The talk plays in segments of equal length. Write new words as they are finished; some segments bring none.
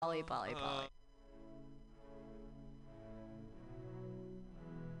Polly, Polly, Polly.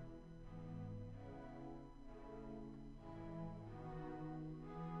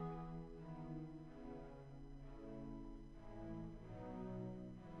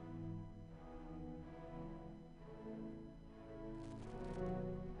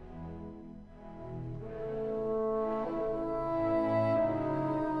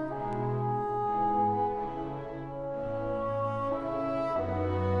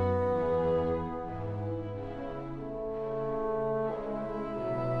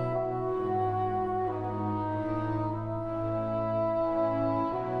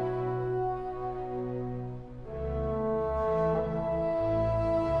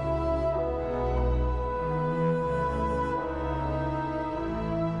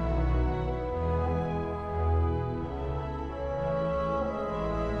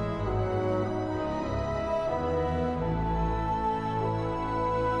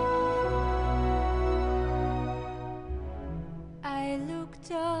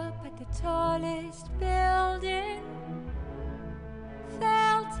 Up at the tallest building,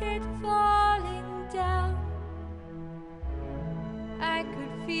 felt it falling down. I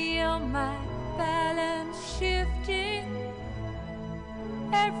could feel my balance shifting.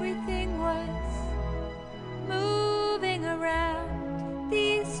 Everything was moving around.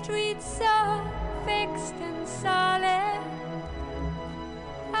 These streets so fixed and solid.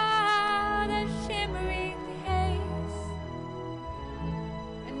 Ah, the shimmering haze.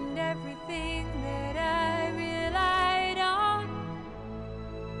 Everything that I relied on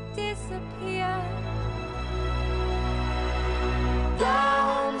disappeared.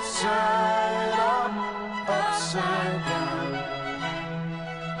 Downside up, upside down.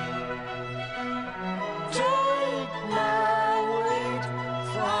 Take my weight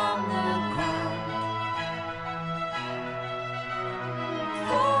from the ground.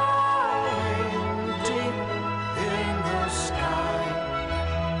 Falling deep in the sky.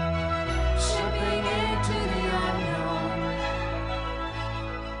 Slipping into the unknown.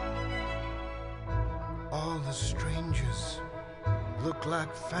 All the strangers look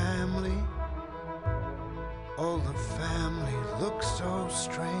like family. All the family looks so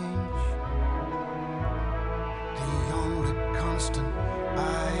strange. The only constant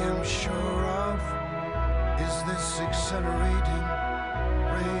I am sure of is this accelerating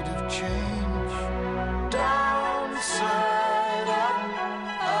rate of change. Downside up,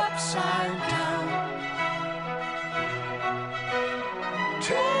 upside down.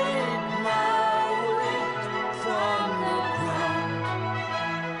 Take my weight from the ground.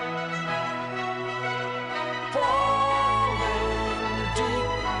 Falling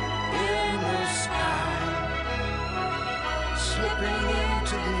deep in the sky. Slipping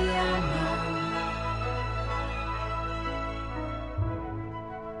into the unknown.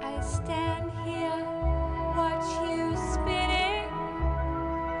 I stand here, watch you spinning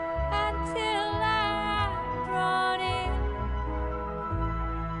until I'm drawn in.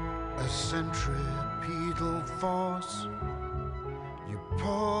 A centripetal force. You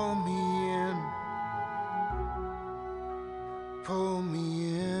pull me in. Pull me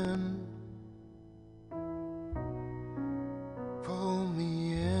in. Pull me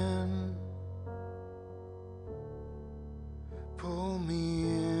in. Pull me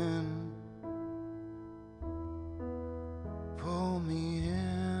in. Pull me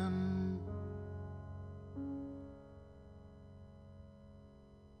in.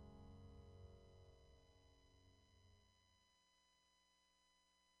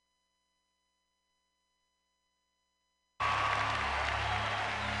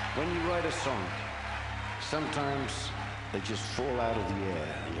 When you write a song, sometimes they just fall out of the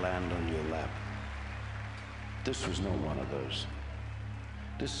air and land on your lap. This was not one of those.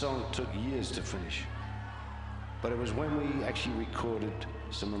 This song took years to finish, but it was when we actually recorded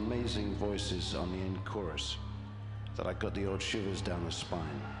some amazing voices on the end chorus that I got the old shivers down the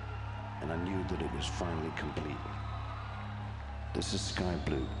spine, and I knew that it was finally complete. This is Sky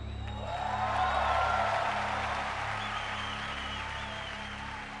Blue.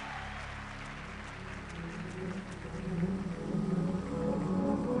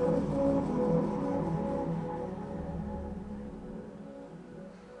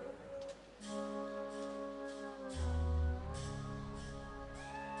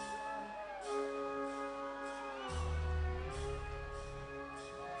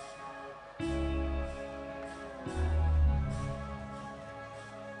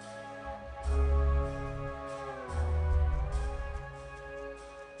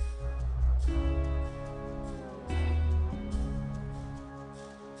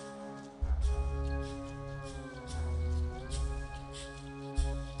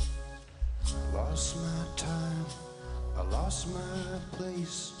 lost my time, I lost my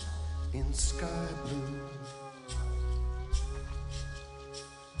place in sky blue.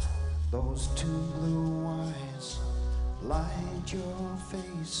 Those two blue eyes light your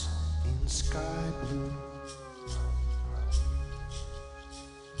face in sky blue.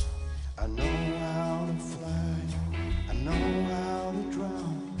 I know how to fly, I know how to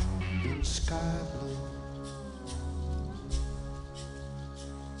drown in sky blue.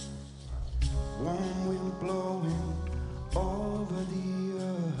 Warm wind blowing over the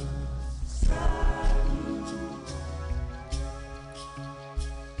earth. Sky blue.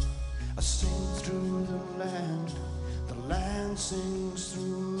 I sing through the land sings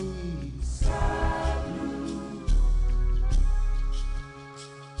through me. Sky blue.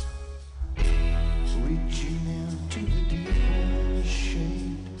 Reaching into the deepest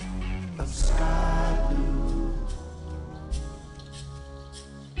shade of sky blue.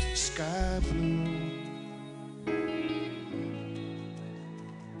 Sky blue.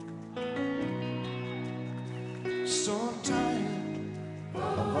 So tired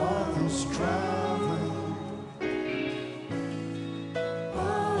of all this traveling.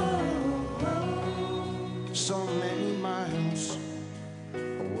 So many miles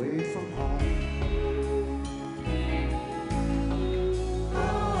away from home.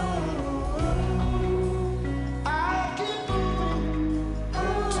 I'll keep moving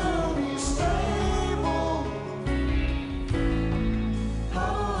until we stay.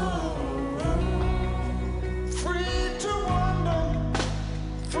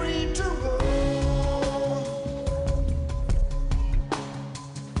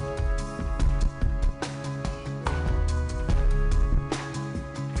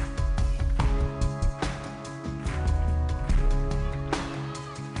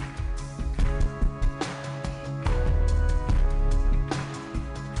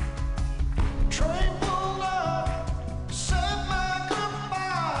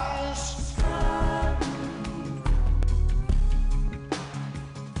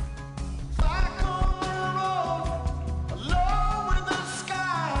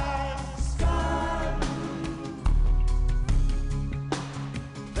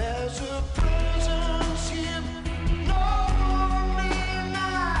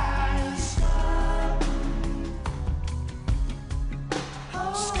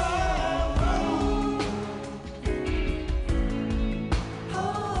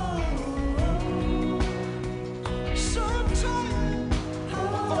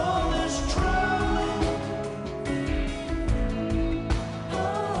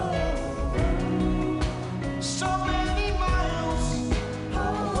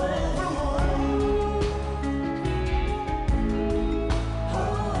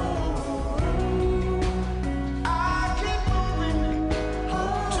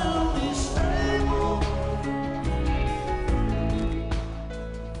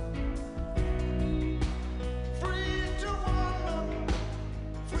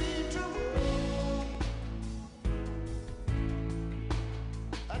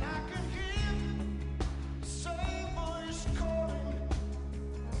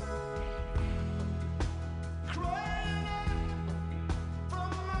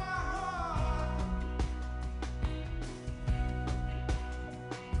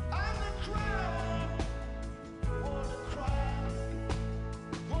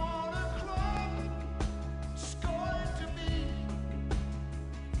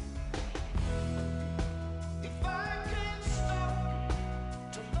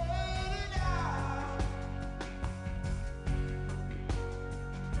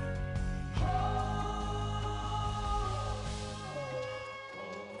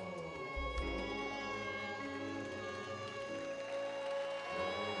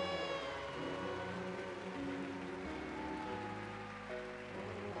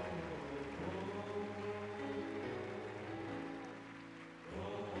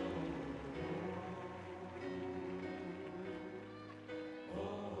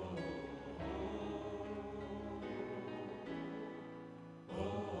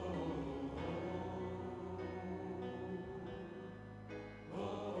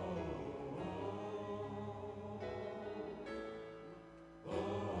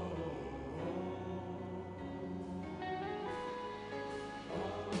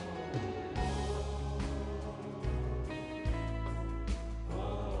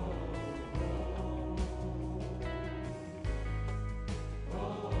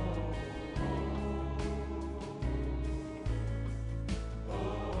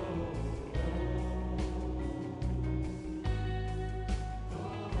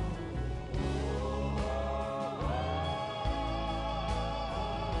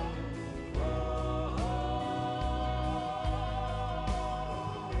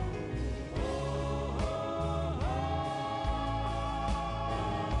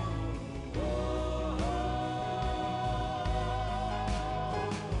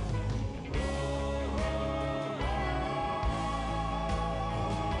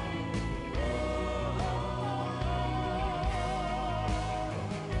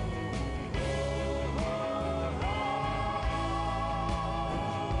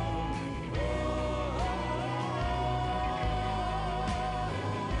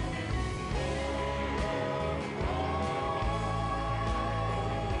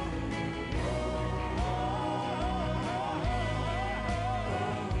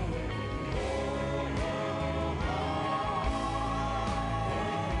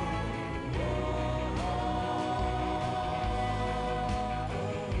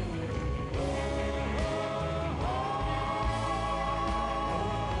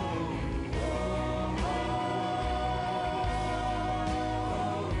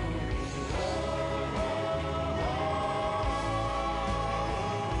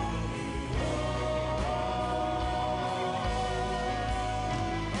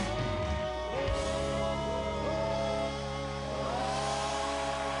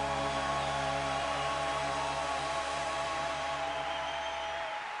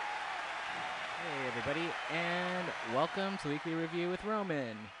 welcome to Weekly Review with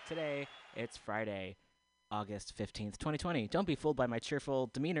Roman. Today, it's Friday, August 15th, 2020. Don't be fooled by my cheerful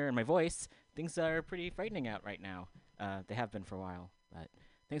demeanor and my voice. Things are pretty frightening out right now. They have been for a while, but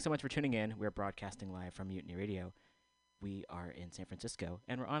thanks so much for tuning in. We're broadcasting live from Mutiny Radio. We are in San Francisco,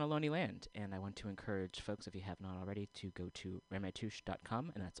 and we're on a lonely land, and I want to encourage folks, if you have not already, to go to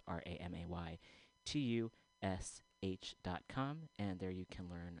ramaytush.com, and that's RAMAYTUSH.com, and there you can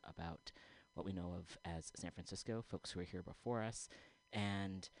learn about what we know of as San Francisco, folks who were here before us,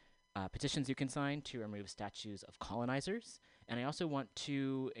 and petitions you can sign to remove statues of colonizers. And I also want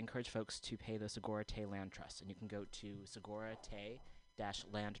to encourage folks to pay the Segura Te Land Trust, and you can go to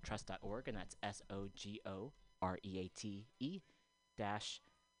segorate-landtrust.org, and that's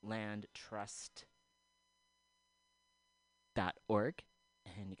SOGOREATE-landtrust.org,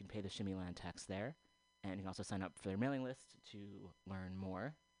 and you can pay the shimmy land tax there. And you can also sign up for their mailing list to learn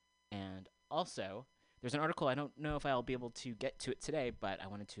more. And also, there's an article, I don't know if I'll be able to get to it today, but I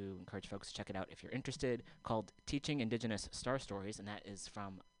wanted to encourage folks to check it out if you're interested, called Teaching Indigenous Star Stories, and that is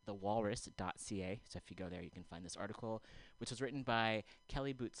from thewalrus.ca. So if you go there, you can find this article, which was written by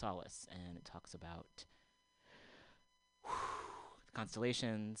Kelly Boutsalis, and it talks about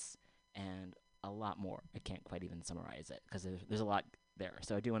constellations and a lot more. I can't quite even summarize it because there's a lot there.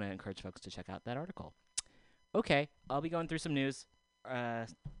 So I do want to encourage folks to check out that article. Okay, I'll be going through some news.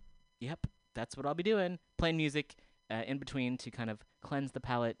 Yep, that's what I'll be doing. Playing music in between to kind of cleanse the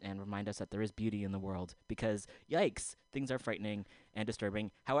palate and remind us that there is beauty in the world. Because, yikes, things are frightening and disturbing.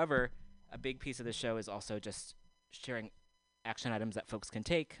 However, a big piece of the show is also just sharing action items that folks can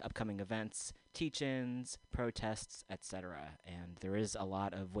take, upcoming events, teach-ins, protests, etc. And there is a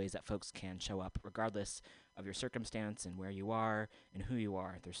lot of ways that folks can show up regardless of your circumstance and where you are and who you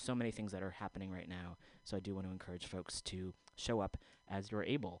are. There's so many things that are happening right now. So I do want to encourage folks to show up as you're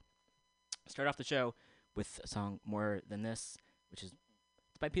able. Start off the show with a song More Than This, which is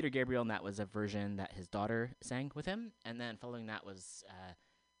by Peter Gabriel, and that was a version that his daughter sang with him. And then following that was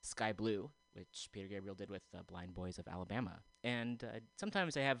Sky Blue, which Peter Gabriel did with the Blind Boys of Alabama. And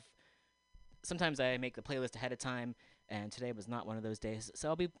sometimes I make the playlist ahead of time, and today was not one of those days, so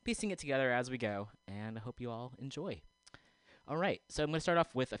I'll be piecing it together as we go, and I hope you all enjoy. All right, so I'm going to start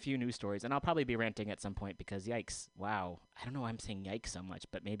off with a few news stories, and I'll probably be ranting at some point because yikes, wow. I don't know why I'm saying yikes so much,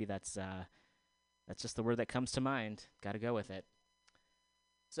 but maybe that's just the word that comes to mind. Got to go with it.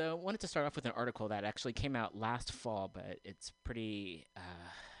 So I wanted to start off with an article that actually came out last fall, but it's pretty...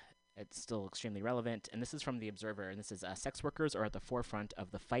 it's still extremely relevant, and this is from The Observer, and this is Sex Workers Are at the Forefront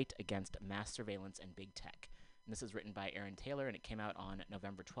of the Fight Against Mass Surveillance and Big Tech. And this is written by Aaron Taylor, and it came out on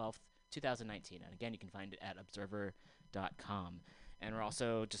November 12th, 2019. And again, you can find it at observer.com. And we're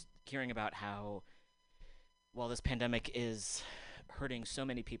also just hearing about how, while this pandemic is hurting so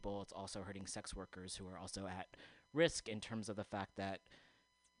many people, it's also hurting sex workers who are also at risk in terms of the fact that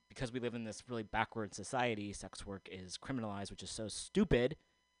because we live in this really backward society, sex work is criminalized, which is so stupid.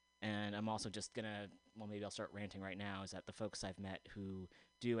 And I'm also just going to, well, maybe I'll start ranting right now, is that the folks I've met who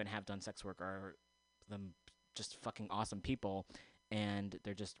do and have done sex work are just fucking awesome people. And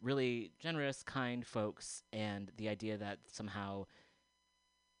they're just really generous, kind folks. And the idea that somehow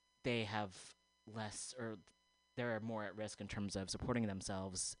they have less, or they're more at risk in terms of supporting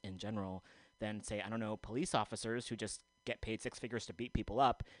themselves in general than, say, I don't know, police officers who just get paid six figures to beat people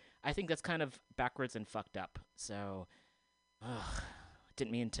up. I think that's kind of backwards and fucked up. So,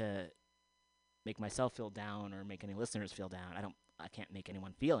 didn't mean to make myself feel down or make any listeners feel down. I can't make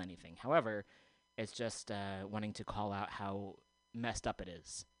anyone feel anything. However, it's just wanting to call out how messed up it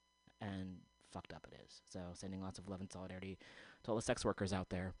is and fucked up it is. So sending lots of love and solidarity to all the sex workers out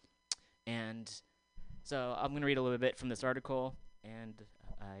there. And so I'm going to read a little bit from this article, and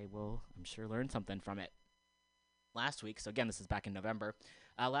I will, I'm sure, learn something from it. Last week, so again, this is back in November,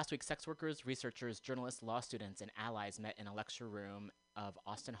 last week, sex workers, researchers, journalists, law students, and allies met in a lecture room of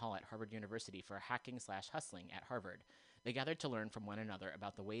Austin Hall at Harvard University for hacking/hustling at Harvard. They gathered to learn from one another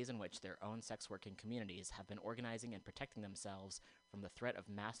about the ways in which their own sex working communities have been organizing and protecting themselves from the threat of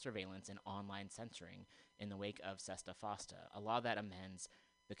mass surveillance and online censoring in the wake of Sesta Fosta, a law that amends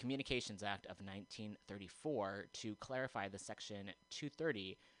the Communications Act of 1934 to clarify the Section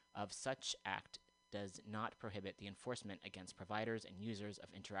 230 of such act does not prohibit the enforcement against providers and users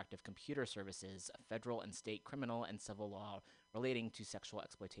of interactive computer services, federal and state criminal and civil law relating to sexual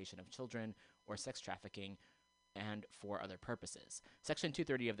exploitation of children or sex trafficking, and for other purposes. Section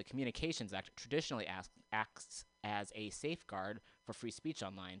 230 of the Communications Act traditionally acts as a safeguard for free speech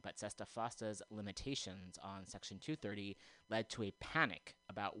online, but Sesta Fosta's limitations on Section 230 led to a panic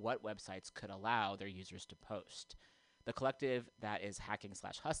about what websites could allow their users to post. The collective that is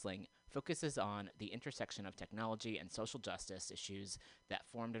Hacking/Hustling focuses on the intersection of technology and social justice issues that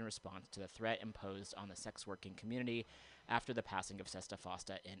formed in response to the threat imposed on the sex working community after the passing of Sesta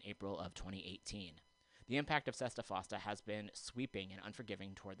Fosta in April of 2018. The impact of Sesta Fosta has been sweeping and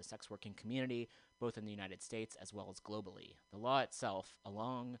unforgiving toward the sex working community, both in the United States as well as globally. The law itself,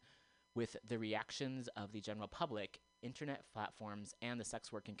 along with the reactions of the general public, internet platforms, and the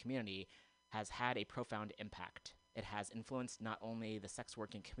sex working community, has had a profound impact. It has influenced not only the sex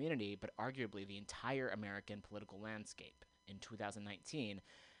working community, but arguably the entire American political landscape in 2019,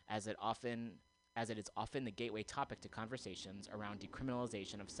 as it is often the gateway topic to conversations around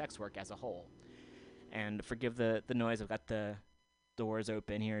decriminalization of sex work as a whole. And forgive the noise, I've got the doors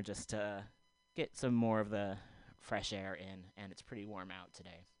open here just to get some more of the fresh air in, and it's pretty warm out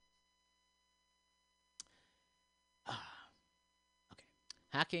today. Okay.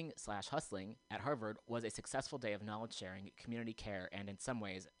 Hacking/Hustling at Harvard was a successful day of knowledge sharing, community care, and in some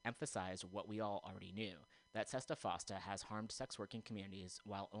ways emphasized what we all already knew, that Sesta Fosta has harmed sex working communities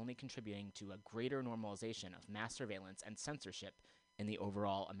while only contributing to a greater normalization of mass surveillance and censorship in the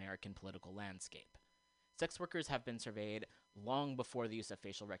overall American political landscape. Sex workers have been surveyed long before the use of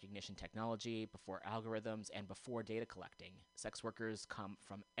facial recognition technology, before algorithms, and before data collecting. Sex workers come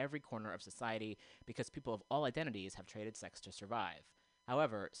from every corner of society because people of all identities have traded sex to survive.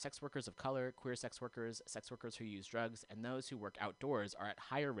 However, sex workers of color, queer sex workers who use drugs, and those who work outdoors are at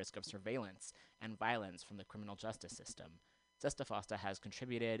higher risk of surveillance and violence from the criminal justice system. Sesta Fosta has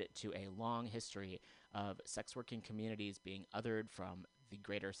contributed to a long history of sex working communities being othered from the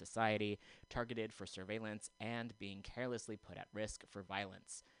greater society, targeted for surveillance, and being carelessly put at risk for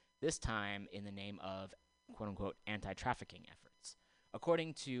violence, this time in the name of quote-unquote anti-trafficking efforts.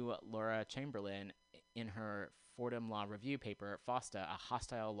 According to Laura Chamberlain in her Fordham Law Review paper, FOSTA, a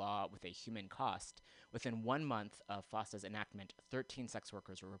hostile law with a human cost, within 1 month of FOSTA's enactment, 13 sex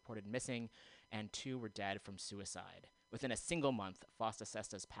workers were reported missing and 2 were dead from suicide. Within a single month, FOSTA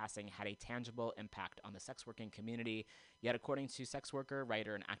Sesta's passing had a tangible impact on the sex working community, yet according to sex worker,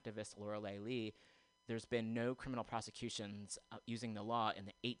 writer, and activist Lorelei Lee, there's been no criminal prosecutions using the law in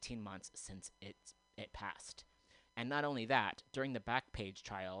the 18 months since it passed. And not only that, during the Backpage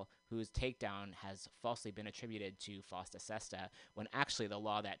trial, whose takedown has falsely been attributed to FOSTA Sesta, when actually the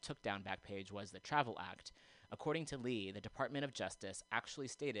law that took down Backpage was the Travel Act, according to Lee, the Department of Justice actually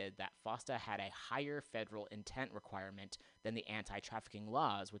stated that FOSTA had a higher federal intent requirement than the anti-trafficking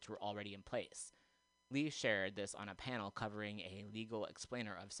laws which were already in place. Lee shared this on a panel covering a legal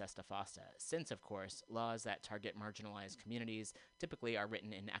explainer of Sesta Fosta, since, of course, laws that target marginalized communities typically are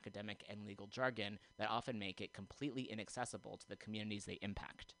written in academic and legal jargon that often make it completely inaccessible to the communities they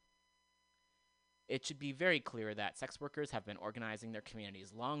impact. It should be very clear that sex workers have been organizing their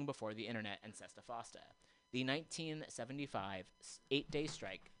communities long before the internet and Sesta Fosta. The 1975 8-day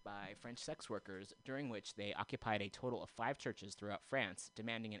strike by French sex workers, during which they occupied a total of 5 churches throughout France,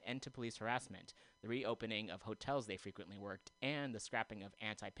 demanding an end to police harassment, the reopening of hotels they frequently worked, and the scrapping of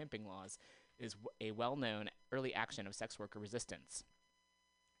anti-pimping laws, is a well-known early action of sex worker resistance.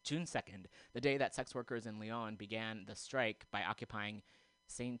 June 2nd, the day that sex workers in Lyon began the strike by occupying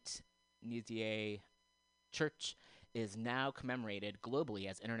Saint-Nizier Church, is now commemorated globally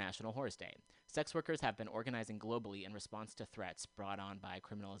as International Horse Day. Sex workers have been organizing globally in response to threats brought on by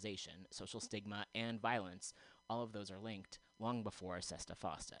criminalization, social stigma, and violence. All of those are linked long before Sesta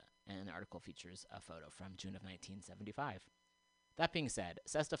Fosta, and the article features a photo from June of 1975. That being said,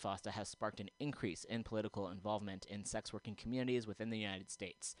 Sesta Fosta has sparked an increase in political involvement in sex working communities within the United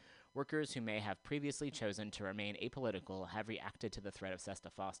States. Workers who may have previously chosen to remain apolitical have reacted to the threat of Sesta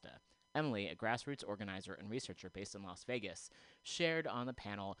Fosta. Emily, a grassroots organizer and researcher based in Las Vegas, shared on the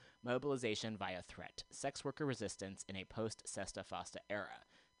panel Mobilization via Threat, Sex Worker Resistance in a Post-Sesta Fosta Era.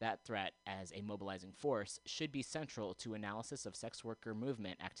 That threat, as a mobilizing force, should be central to analysis of sex worker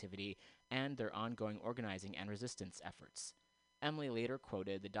movement activity and their ongoing organizing and resistance efforts. Emily later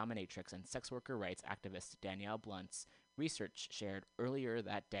quoted the dominatrix and sex worker rights activist Danielle Blunt's research shared earlier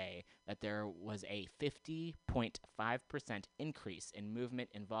that day that there was a 50.5% increase in movement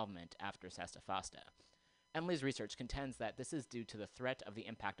involvement after Sesta Fosta. Emily's research contends that this is due to the threat of the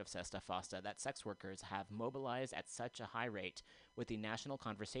impact of Sesta Fosta that sex workers have mobilized at such a high rate, with the national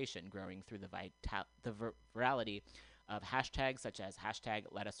conversation growing through the virality of hashtags such as hashtag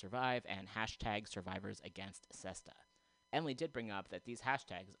Let Us Survive and hashtag Survivors Against Sesta. Emily did bring up that these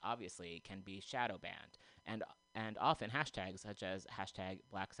hashtags obviously can be shadow banned, and often hashtags such as hashtag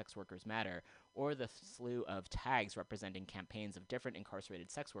Black Sex Workers Matter or the slew of tags representing campaigns of different incarcerated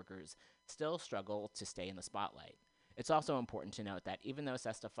sex workers still struggle to stay in the spotlight. It's also important to note that even though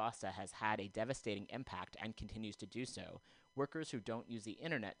Sesta Fosta has had a devastating impact and continues to do so, workers who don't use the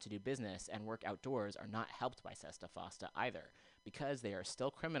internet to do business and work outdoors are not helped by Sesta Fosta either, because they are still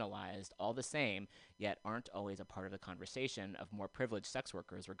criminalized all the same, yet aren't always a part of the conversation of more privileged sex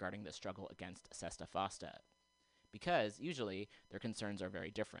workers regarding the struggle against Sesta Fosta, because usually their concerns are very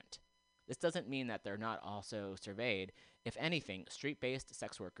different. This doesn't mean that they're not also surveyed. If anything, street based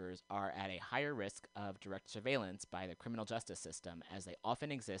sex workers are at a higher risk of direct surveillance by the criminal justice system, as they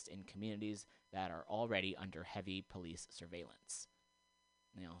often exist in communities that are already under heavy police surveillance.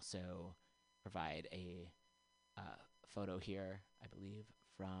 They also provide a photo here, I believe,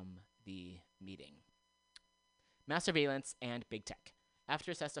 from the meeting. Mass surveillance and big tech.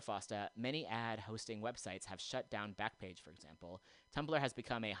 After Sesta Fosta, many ad hosting websites have shut down Backpage, for example. Tumblr has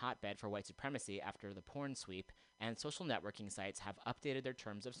become a hotbed for white supremacy after the porn sweep, and social networking sites have updated their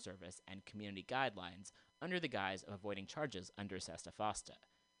terms of service and community guidelines under the guise of avoiding charges under Sesta Fosta.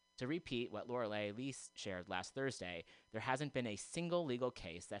 To repeat what Lorelei Lee shared last Thursday, there hasn't been a single legal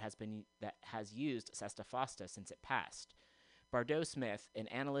case that has used Sesta Fosta since it passed. Bardot Smith, an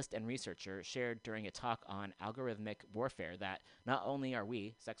analyst and researcher, shared during a talk on algorithmic warfare that not only are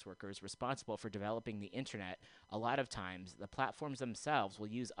we, sex workers, responsible for developing the internet, a lot of times the platforms themselves will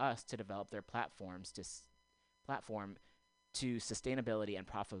use us to develop their platform to sustainability and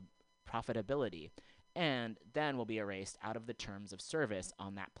profitability, and then will be erased out of the terms of service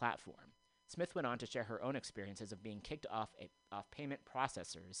on that platform. Smith went on to share her own experiences of being kicked off payment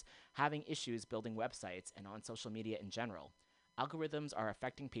processors, having issues building websites, and on social media in general. Algorithms are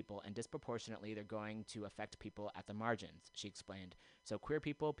affecting people, and disproportionately, they're going to affect people at the margins, she explained. So, queer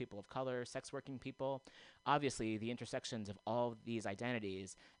people, people of color, sex working people, obviously, the intersections of all of these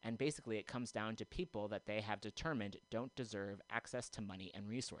identities, and basically, it comes down to people that they have determined don't deserve access to money and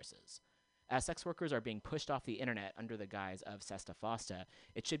resources. As sex workers are being pushed off the internet under the guise of Sesta Fosta,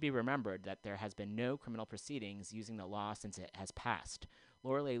 it should be remembered that there has been no criminal proceedings using the law since it has passed.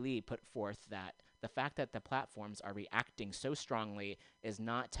 Lorelei Lee put forth that the fact that the platforms are reacting so strongly is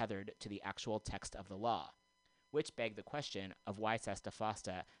not tethered to the actual text of the law, which begs the question of why Sesta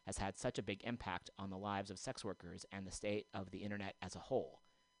Fosta has had such a big impact on the lives of sex workers and the state of the internet as a whole.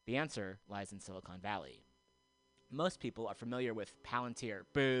 The answer lies in Silicon Valley. Most people are familiar with Palantir,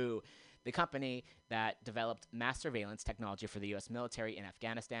 boo, the company that developed mass surveillance technology for the US military in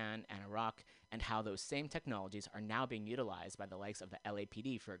Afghanistan and Iraq, and how those same technologies are now being utilized by the likes of the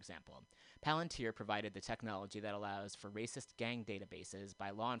LAPD, for example. Palantir provided the technology that allows for racist gang databases by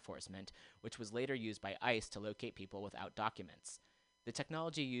law enforcement, which was later used by ICE to locate people without documents. The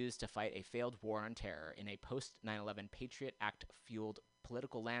technology used to fight a failed war on terror in a post 9/11 Patriot Act fueled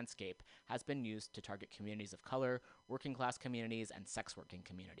political landscape has been used to target communities of color, working class communities, and sex working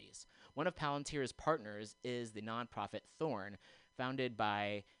communities. One of Palantir's partners is the nonprofit Thorn, founded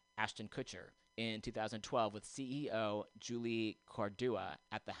by Ashton Kutcher in 2012 with CEO Julie Cordua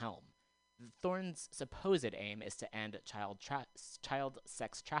at the helm. Thorn's supposed aim is to end child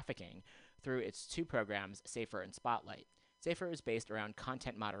sex trafficking through its two programs, Safer and Spotlight. Safer is based around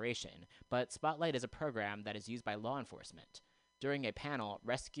content moderation, but Spotlight is a program that is used by law enforcement. During a panel,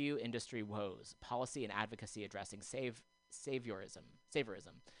 Rescue Industry Woes, Policy and Advocacy Addressing Saviorism,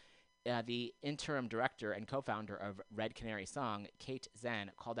 the interim director and co-founder of Red Canary Song, Kate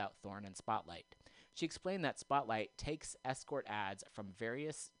Zen, called out Thorn and Spotlight. She explained that Spotlight takes escort ads from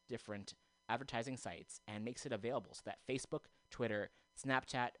various different advertising sites and makes it available so that Facebook, Twitter,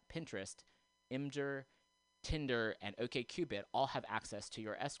 Snapchat, Pinterest, Imgur, Tinder, and OkCupid all have access to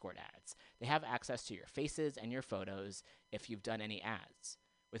your escort ads. They have access to your faces and your photos if you've done any ads.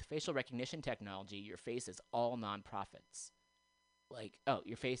 With facial recognition technology, your face is all nonprofits.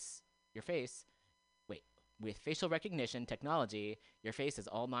 With facial recognition technology, your face is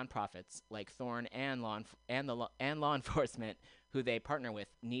all nonprofits like Thorn and law enforcement, who they partner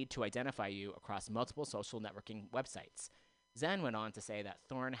with, need to identify you across multiple social networking websites. Zen went on to say that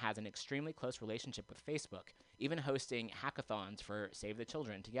Thorn has an extremely close relationship with Facebook, even hosting hackathons for Save the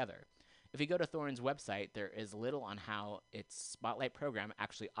Children together. If you go to Thorn's website, there is little on how its Spotlight program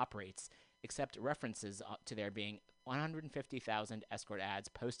actually operates, except references to there being 150,000 escort ads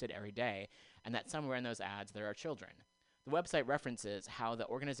posted every day, and that somewhere in those ads there are children. The website references how the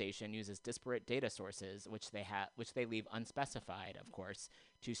organization uses disparate data sources, which they leave unspecified, of course,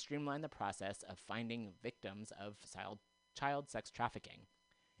 to streamline the process of finding victims of child sex trafficking.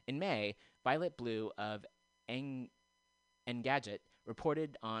 In May, Violet Blue of Engadget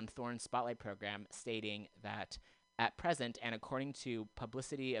reported on Thorn's Spotlight program, stating that At present, and according to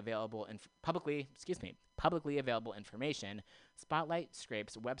publicly available information, Spotlight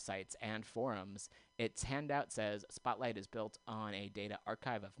scrapes websites and forums. Its handout says Spotlight is built on a data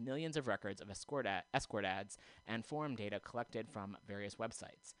archive of millions of records of escort ads and forum data collected from various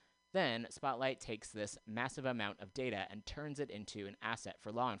websites. Then, Spotlight takes this massive amount of data and turns it into an asset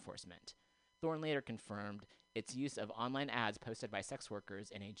for law enforcement. Thorne later confirmed its use of online ads posted by sex workers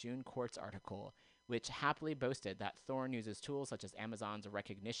in a June Quartz article, which happily boasted that Thorne uses tools such as Amazon's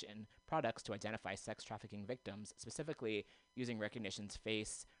Recognition products to identify sex trafficking victims, specifically using Recognition's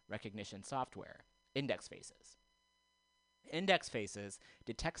face recognition software, index faces. Index faces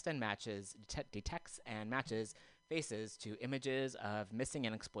detects and matches faces to images of missing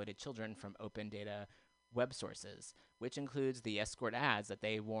and exploited children from open data web sources, which includes the escort ads that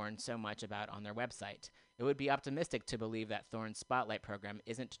they warn so much about on their website. It would be optimistic to believe that Thorne's Spotlight program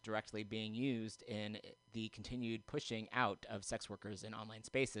isn't directly being used in the continued pushing out of sex workers in online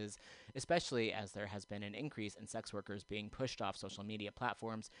spaces, especially as there has been an increase in sex workers being pushed off social media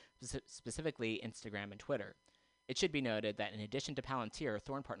platforms, specifically Instagram and Twitter. It should be noted that in addition to Palantir,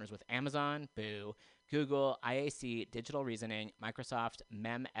 Thorne partners with Amazon, Boo, Google, IAC, Digital Reasoning, Microsoft,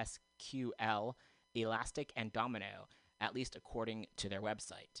 MemSQL, Elastic, and Domino, at least according to their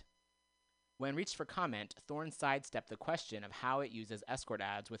website. When reached for comment, Thorne sidestepped the question of how it uses escort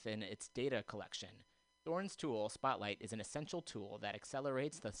ads within its data collection. Thorne's tool, Spotlight, is an essential tool that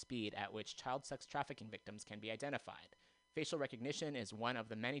accelerates the speed at which child sex trafficking victims can be identified. Facial recognition is one of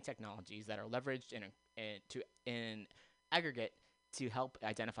the many technologies that are leveraged in aggregate to help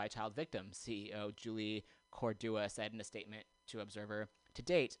identify child victims, CEO Julie Cordua said in a statement to Observer. To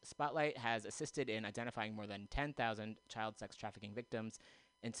date, Spotlight has assisted in identifying more than 10,000 child sex trafficking victims.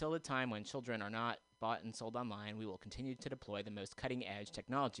 Until the time when children are not bought and sold online, we will continue to deploy the most cutting-edge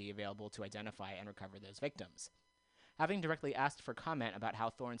technology available to identify and recover those victims. Having directly asked for comment about how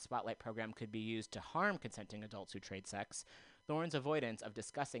Thorne's Spotlight program could be used to harm consenting adults who trade sex, Thorne's avoidance of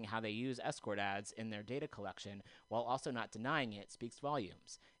discussing how they use escort ads in their data collection while also not denying it speaks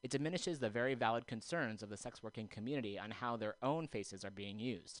volumes. It diminishes the very valid concerns of the sex working community on how their own faces are being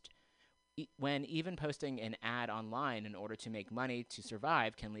used. When even posting an ad online in order to make money to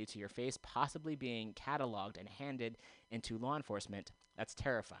survive can lead to your face possibly being cataloged and handed into law enforcement, that's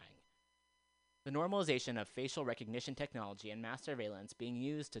terrifying. The normalization of facial recognition technology and mass surveillance being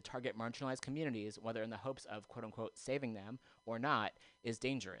used to target marginalized communities, whether in the hopes of quote-unquote saving them or not, is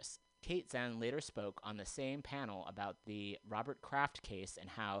dangerous. Kate Zen later spoke on the same panel about the Robert Kraft case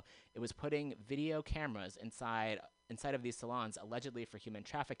and how it was putting video cameras inside of these salons allegedly for human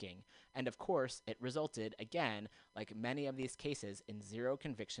trafficking, and of course, it resulted, again, like many of these cases, in 0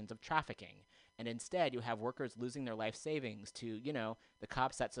 convictions of trafficking. And instead, you have workers losing their life savings to, the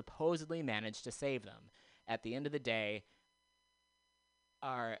cops that supposedly managed to save them. At the end of the day,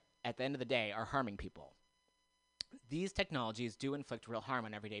 are harming people. These technologies do inflict real harm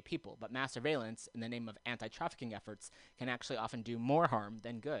on everyday people, but mass surveillance, in the name of anti-trafficking efforts, can actually often do more harm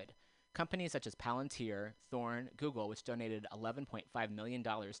than good. Companies such as Palantir, Thorne, Google, which donated $11.5 million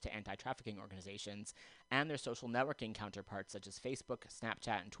to anti-trafficking organizations, and their social networking counterparts such as Facebook,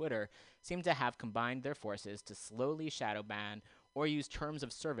 Snapchat, and Twitter, seem to have combined their forces to slowly shadow ban or use terms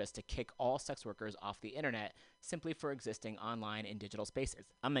of service to kick all sex workers off the internet simply for existing online and digital spaces.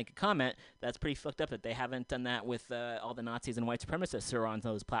 I'll make a comment that's pretty fucked up that they haven't done that with all the Nazis and white supremacists who are on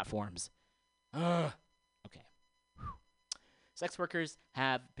those platforms. Okay. Sex workers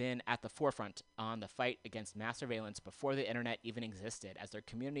have been at the forefront on the fight against mass surveillance before the internet even existed, as their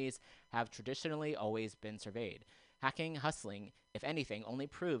communities have traditionally always been surveyed. Hacking, hustling, if anything, only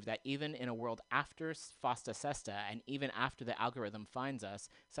proved that even in a world after Fosta Sesta and even after the algorithm finds us,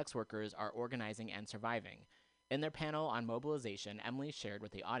 sex workers are organizing and surviving. In their panel on mobilization, Emily shared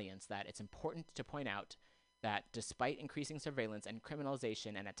with the audience that it's important to point out that despite increasing surveillance and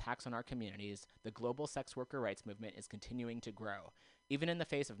criminalization and attacks on our communities, the global sex worker rights movement is continuing to grow. Even in the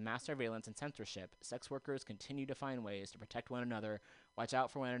face of mass surveillance and censorship, sex workers continue to find ways to protect one another, watch out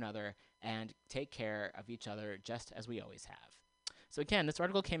for one another, and take care of each other just as we always have. So again, this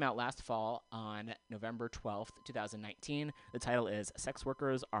article came out last fall on November 12th, 2019. The title is Sex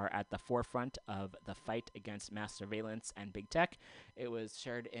Workers Are at the Forefront of the Fight Against Mass Surveillance and Big Tech. It was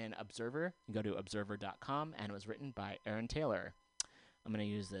shared in Observer. You can go to observer.com, and it was written by Aaron Taylor. I'm going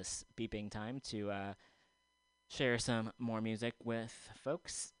to use this beeping time to share some more music with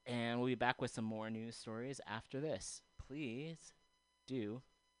folks, and we'll be back with some more news stories after this. Please do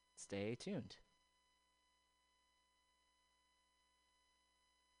stay tuned.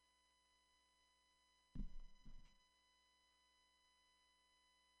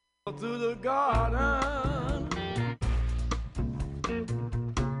 Through the garden,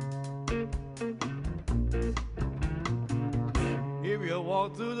 you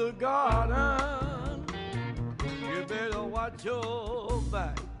walk through the garden, you better watch your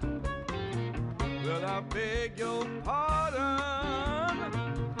back. Well, I beg your pardon,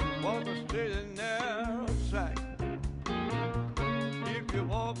 walk a straight and narrow track. If you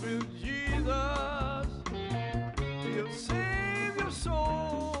walk with Jesus, he'll save your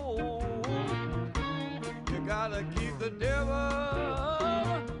soul. You gotta keep the devil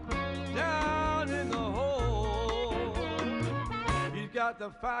down in the hole. He's got the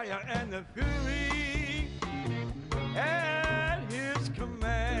fire and the fury at his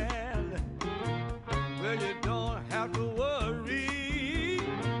command. Well, you don't have to worry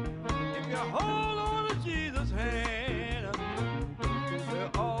if you hold on to Jesus' hand.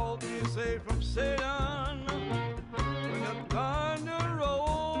 We'll all be safe from Satan when the thunder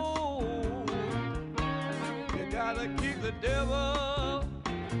rolls. You gotta keep the devil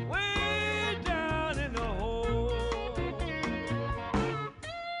way down in the hole.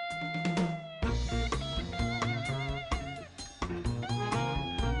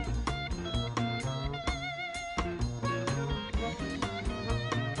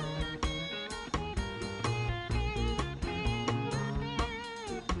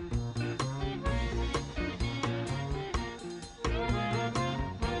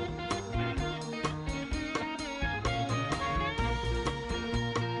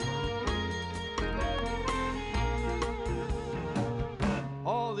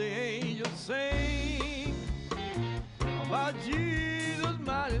 All the angels sing about Jesus'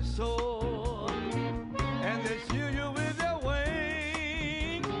 mighty soul, and they shield you with their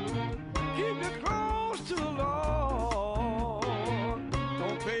wings, keep you close to the Lord.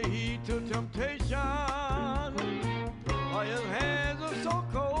 Don't pay heed to temptation, or his hands are so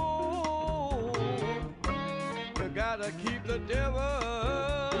cold. You gotta keep the devil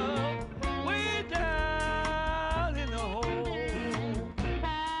way down in the hole.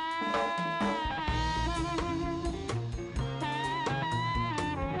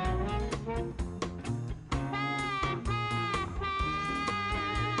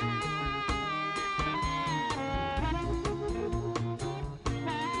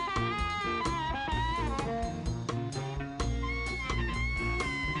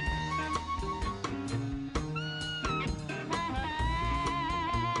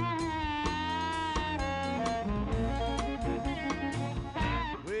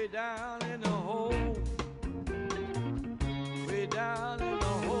 Way down in the hole, way down in the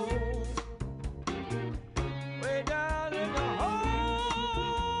hole, way down in the hole,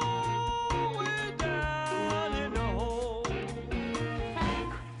 way down in the hole.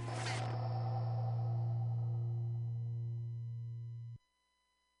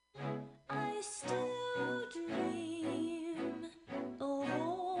 I still dream of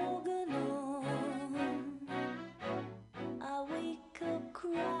organ on. I wake up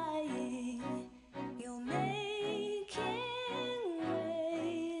crying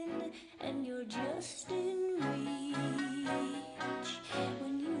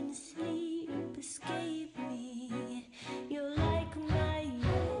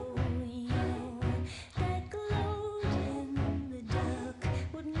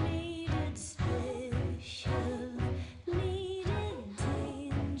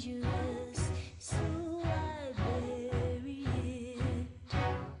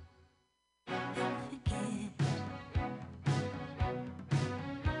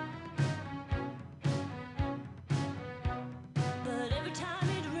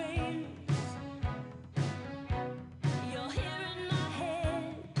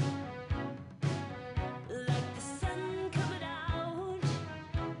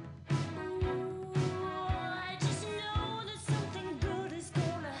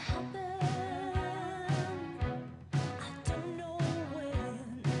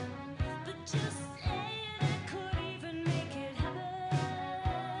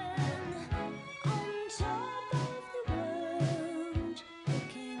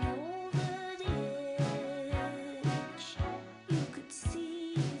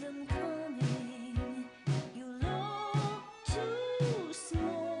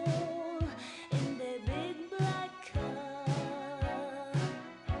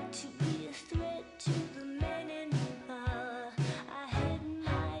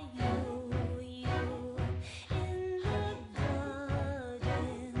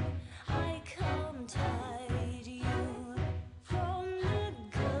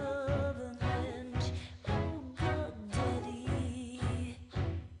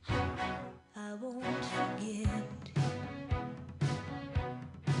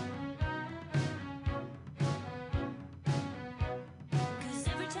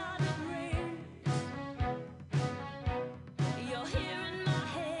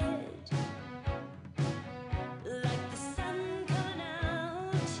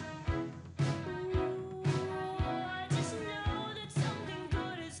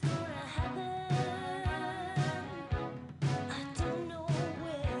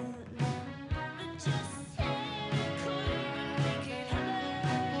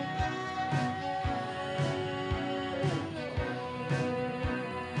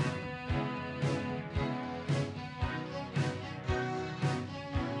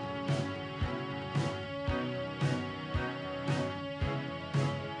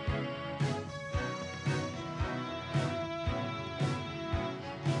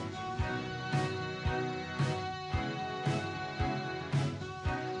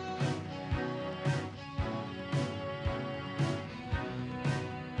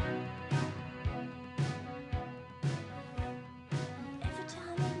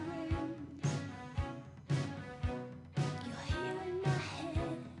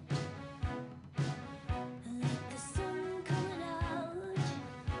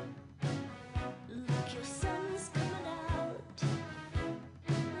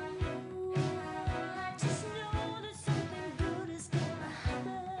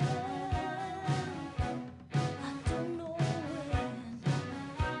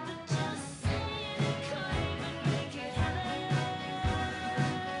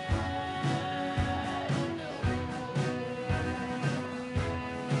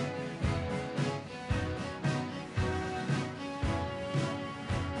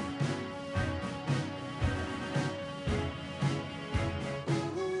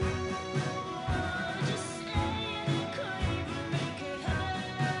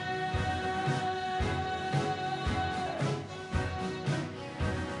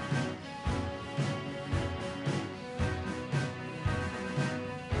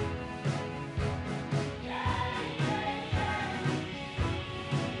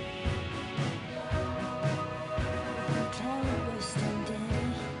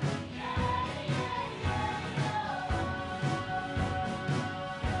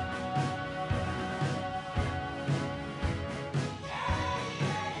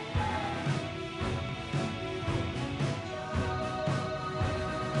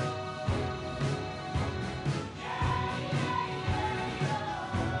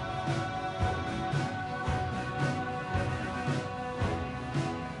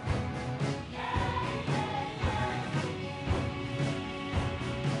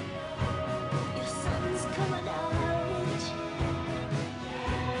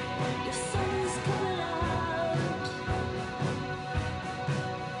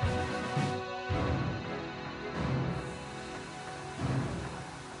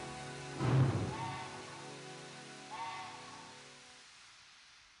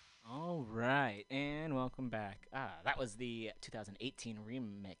back. That was the 2018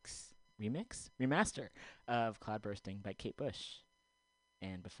 remaster of Cloud Bursting by Kate Bush.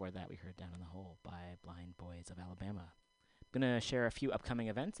 And before that, we heard Down in the Hole by Blind Boys of Alabama. I'm going to share a few upcoming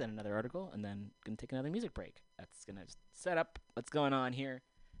events and another article, and then going to take another music break. That's going to set up what's going on here.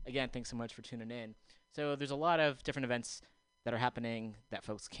 Again, thanks so much for tuning in. So there's a lot of different events that are happening that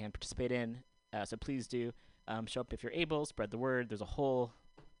folks can participate in. So please do show up if you're able, spread the word. There's a whole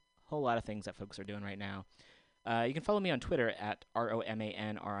lot of things that folks are doing right now. You can follow me on Twitter at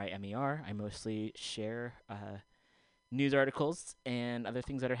ROMANRIMER. I mostly share news articles and other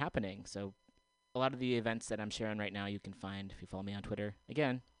things that are happening. So a lot of the events that I'm sharing right now you can find if you follow me on Twitter.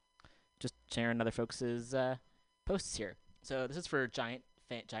 Again, just sharing other folks' posts here. So this is for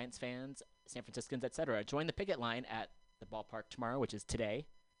Giants fans, San Franciscans, etc. Join the picket line at the ballpark tomorrow, which is today,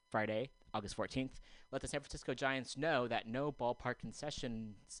 Friday, August 14th. Let the San Francisco Giants know that no ballpark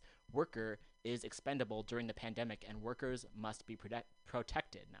concessions worker is expendable during the pandemic, and workers must be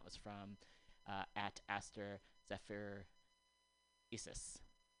protected. And that was from at Aster Zephyr Isis.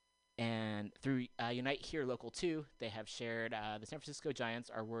 And through Unite Here Local 2, they have shared the San Francisco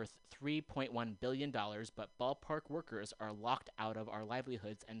Giants are worth $3.1 billion, but ballpark workers are locked out of our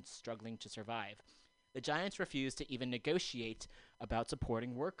livelihoods and struggling to survive. The Giants refuse to even negotiate about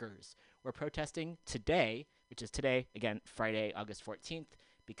supporting workers. We're protesting today, which is today, again, Friday, August 14th,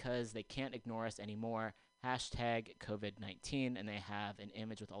 because they can't ignore us anymore. Hashtag COVID-19, and they have an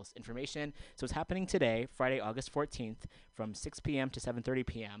image with all this information. So it's happening today, Friday, August 14th, from 6 p.m. to 7:30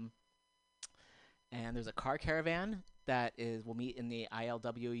 p.m., and there's a car caravan that will meet in the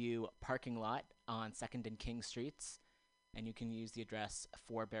ILWU parking lot on 2nd and King Streets. And you can use the address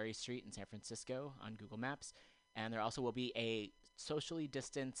 4 Berry Street in San Francisco on Google Maps. And there also will be a socially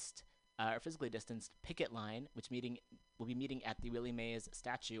distanced or physically distanced picket line, which will be meeting at the Willie Mays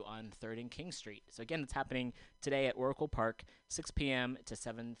statue on 3rd and King Street. So again, it's happening today at Oracle Park, 6 p.m. to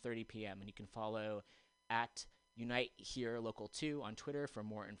 7:30 p.m. And you can follow at Unite Here Local 2 on Twitter for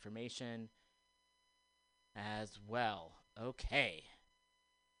more information as well. Okay.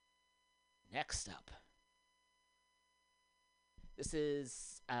 Next up. This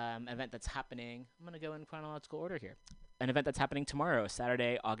is an event that's happening. I'm going to go in chronological order here. An event that's happening tomorrow,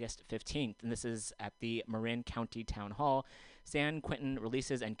 Saturday, August 15th, and this is at the Marin County Town Hall. San Quentin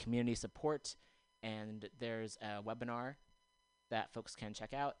Releases and Community Support, and there's a webinar that folks can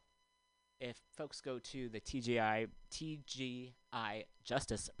check out. If folks go to the TGI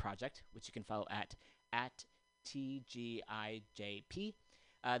Justice Project, which you can follow at TGIJP,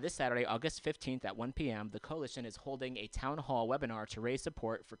 this Saturday, August 15th at 1 p.m., the Coalition is holding a town hall webinar to raise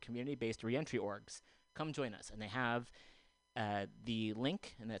support for community-based reentry orgs. Come join us. And they have the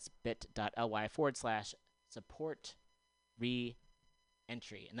link, and that's bit.ly/support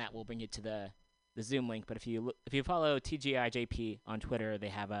reentry. And that will bring you to the Zoom link. But if you follow TGIJP on Twitter, they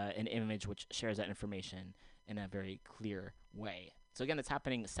have an image which shares that information in a very clear way. So again, it's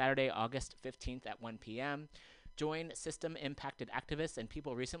happening Saturday, August 15th at 1 p.m. Join system-impacted activists and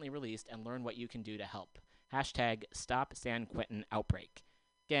people recently released and learn what you can do to help. Hashtag Stop San Quentin Outbreak.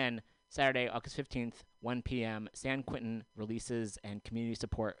 Again, Saturday, August 15th, 1 p.m., San Quentin Releases and Community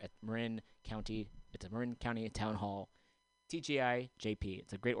Support at Marin County. It's a Marin County Town Hall. TGIJP.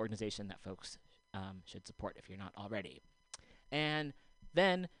 It's a great organization that folks should support if you're not already. And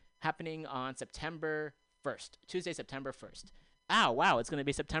then, happening on September 1st, Tuesday, September 1st. Wow, it's going to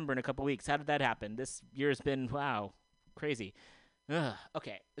be September in a couple weeks. How did that happen? This year's been, crazy.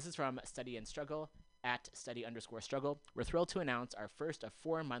 Okay, this is from Study and Struggle, at study_struggle. We're thrilled to announce our first of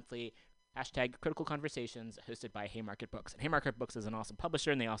 4 monthly #critical conversations hosted by Haymarket Books. And Haymarket Books is an awesome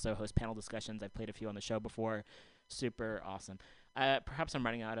publisher, and they also host panel discussions. I've played a few on the show before. Super awesome. Perhaps I'm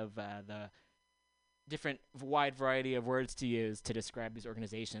running out of the different wide variety of words to use to describe these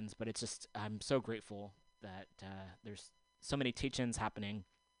organizations, but it's just, I'm so grateful that there's so many teach-ins happening.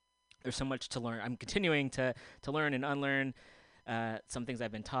 There's so much to learn. I'm continuing to learn and unlearn some things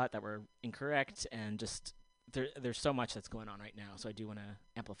I've been taught that were incorrect, and just there's so much that's going on right now. So I do want to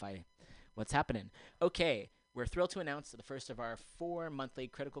amplify what's happening. Okay, we're thrilled to announce the first of our 4 monthly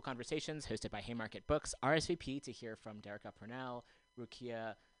critical conversations hosted by Haymarket Books. RSVP to hear from Derica Purnell,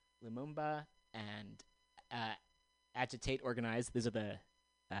 Rukia Lumumba, and Agitate Organize. These are the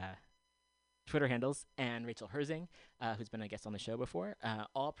Twitter handles, and Rachel Herzing, who's been a guest on the show before.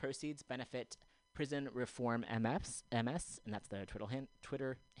 All proceeds benefit Prison Reform MS, and that's the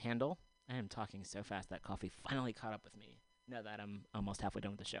Twitter handle. I am talking so fast that coffee finally caught up with me. Now that I'm almost halfway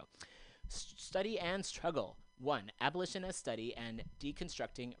done with the show. Study and Struggle. 1. Abolition as Study and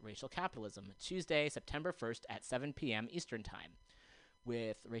Deconstructing Racial Capitalism. Tuesday, September 1st at 7 p.m. Eastern Time.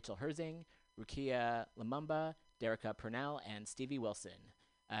 With Rachel Herzing, Rukia Lamumba, Derica Purnell, and Stevie Wilson.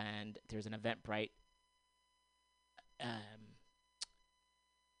 And there's an Eventbrite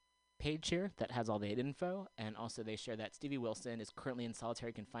page here that has all the info, and also they share that Stevie Wilson is currently in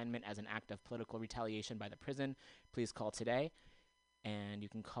solitary confinement as an act of political retaliation by the prison. Please call today. And you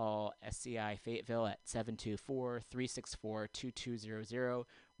can call SCI Fayetteville at 724-364-2200.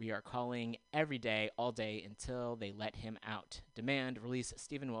 We are calling every day, all day, until they let him out. Demand release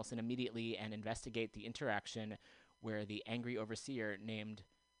Stephen Wilson immediately and investigate the interaction where the angry overseer named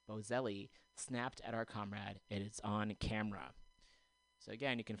Bozelli snapped at our comrade. It is on camera. So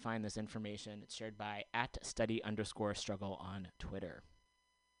again, you can find this information. It's shared by @study_struggle on Twitter.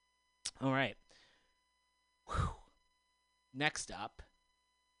 All right. Whew. Next up,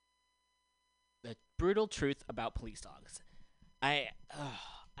 the brutal truth about police dogs.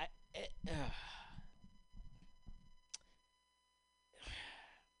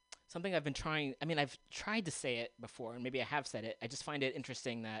 Something I've been trying. I mean, I've tried to say it before, and maybe I have said it. I just find it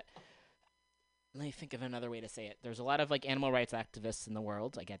interesting that. Let me think of another way to say it. There's a lot of like animal rights activists in the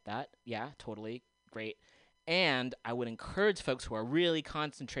world. I get that. Yeah, totally. Great. And I would encourage folks who are really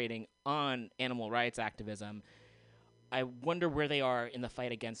concentrating on animal rights activism. I wonder where they are in the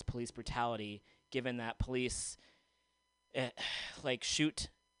fight against police brutality, given that police shoot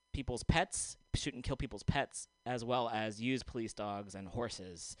people's pets, shoot and kill people's pets, as well as use police dogs and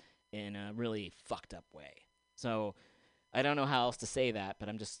horses in a really fucked up way. So I don't know how else to say that, but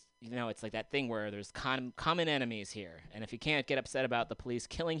I'm just, it's like that thing where there's common enemies here. And if you can't get upset about the police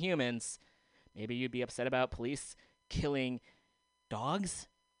killing humans, maybe you'd be upset about police killing dogs?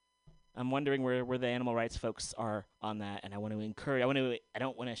 I'm wondering where the animal rights folks are on that, and I want to encourage. I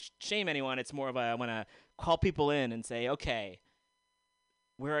don't want to shame anyone. It's more of I want to call people in and say, okay,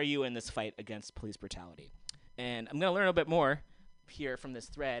 where are you in this fight against police brutality? And I'm going to learn a bit more here from this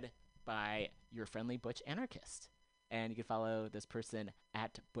thread by your friendly Butch Anarchist, and you can follow this person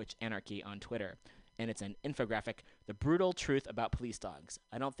at Butch Anarchy on Twitter. And it's an infographic, the brutal truth about police dogs.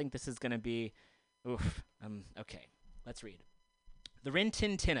 I don't think this is going to be, okay, let's read. The Rin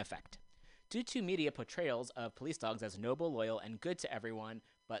Tin Tin effect. Due to media portrayals of police dogs as noble, loyal, and good to everyone,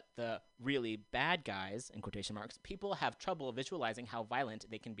 but the really bad guys, in quotation marks, people have trouble visualizing how violent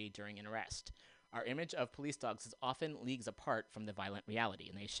they can be during an arrest. Our image of police dogs is often leagues apart from the violent reality,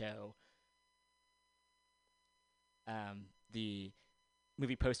 and they show the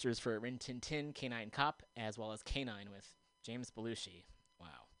movie posters for Rin Tin Tin, Canine Cop, as well as Canine with James Belushi.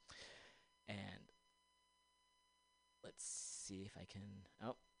 Wow. And let's see if I can...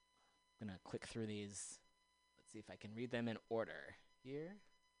 Oh, I'm going to click through these. Let's see if I can read them in order here.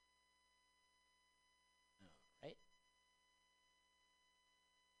 All right.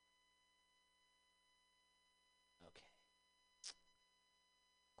 Okay.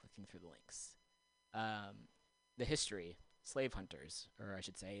 Clicking through the links. The history. Slave hunters, or I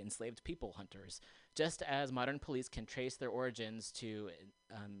should say enslaved people hunters. Just as modern police can trace their origins to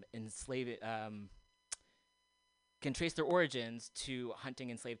hunting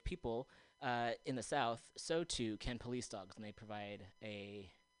enslaved people in the South, so too can police dogs, and they provide an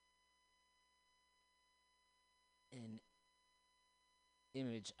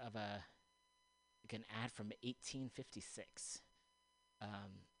image of an ad from 1856.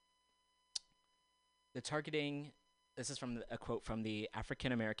 The targeting. This is from a quote from the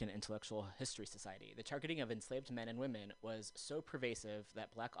African American Intellectual History Society. The targeting of enslaved men and women was so pervasive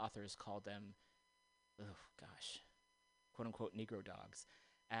that black authors called them, quote unquote, Negro dogs,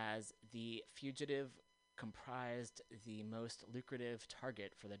 as the fugitive comprised the most lucrative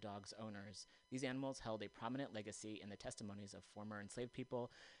target for the dog's owners. These animals held a prominent legacy in the testimonies of former enslaved people,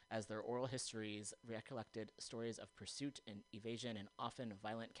 as their oral histories recollected stories of pursuit and evasion and often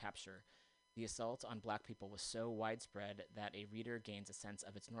violent capture. The assault on black people was so widespread that a reader gains a sense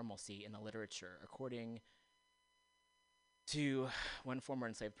of its normalcy in the literature. According to one former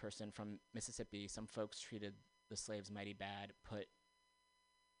enslaved person from Mississippi, some folks treated the slaves mighty bad, put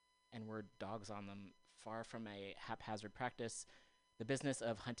N-word dogs on them. Far from a haphazard practice, the business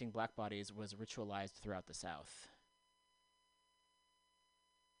of hunting black bodies was ritualized throughout the South.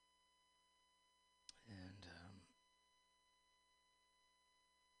 And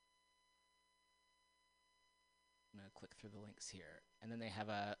I'm going to click through the links here. And then they have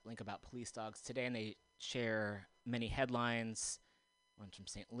a link about police dogs today, and they share many headlines. One's from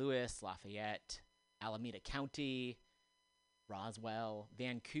St. Louis, Lafayette, Alameda County, Roswell,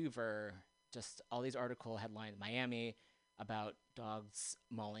 Vancouver, just all these article headlines, Miami, about dogs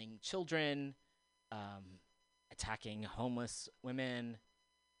mauling children, attacking homeless women.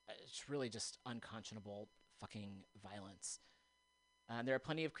 It's really just unconscionable fucking violence. There are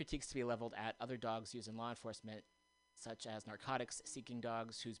plenty of critiques to be leveled at other dogs used in law enforcement, such as narcotics seeking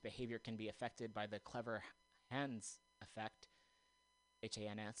dogs whose behavior can be affected by the clever hands effect,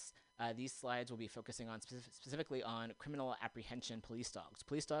 HANS. These slides will be focusing on specifically on criminal apprehension police dogs.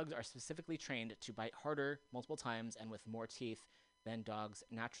 Police dogs are specifically trained to bite harder multiple times and with more teeth than dogs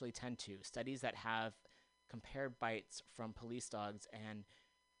naturally tend to. Studies that have compared bites from police dogs and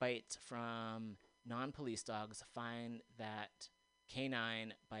bites from non-police dogs find that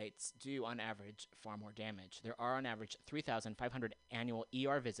canine bites do, on average, far more damage. There are, on average, 3,500 annual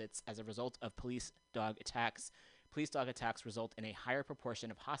ER visits as a result of police dog attacks. Police dog attacks result in a higher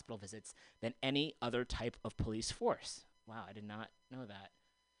proportion of hospital visits than any other type of police force. Wow, I did not know that.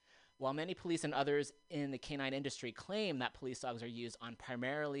 While many police and others in the canine industry claim that police dogs are used on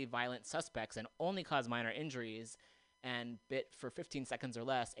primarily violent suspects and only cause minor injuries and bit for 15 seconds or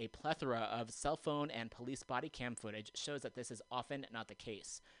less, a plethora of cell phone and police body cam footage shows that this is often not the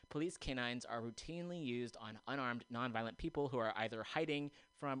case. Police canines are routinely used on unarmed, nonviolent people who are either hiding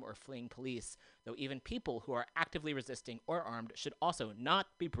from or fleeing police, though even people who are actively resisting or armed should also not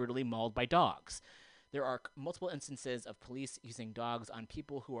be brutally mauled by dogs. There are multiple instances of police using dogs on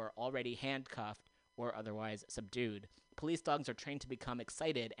people who are already handcuffed or otherwise subdued. Police dogs are trained to become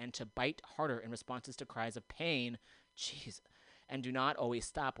excited and to bite harder in responses to cries of pain, and do not always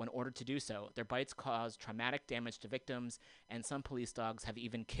stop when ordered to do so. Their bites cause traumatic damage to victims, and some police dogs have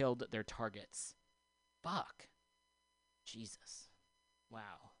even killed their targets. Fuck. Jesus.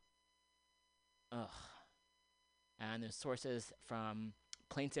 Wow. Ugh. And there's sources from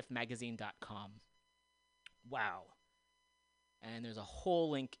plaintiffmagazine.com. Wow. And there's a whole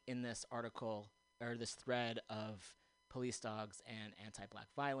link in this article, or this thread, of police dogs and anti-black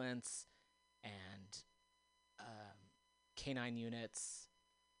violence and canine units.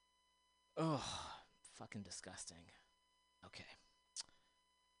 Ugh. Fucking disgusting. Okay.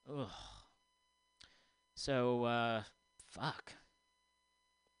 Ugh. So, fuck.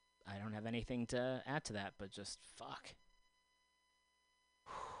 I don't have anything to add to that, but just fuck.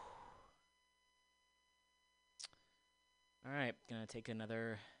 All right, gonna take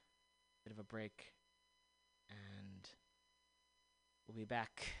another bit of a break, and we'll be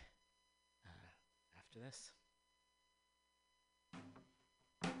back after this.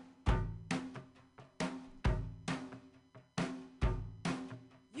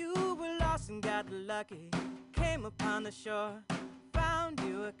 You were lost and got lucky, came upon the shore, found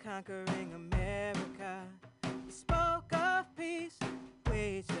you were conquering America. You spoke of peace,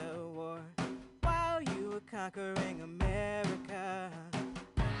 waged a war, while you were conquering America.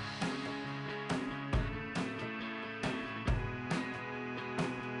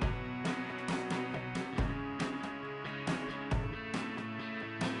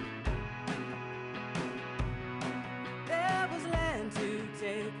 There was land to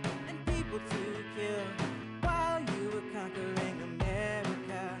take and people to kill, while you were conquering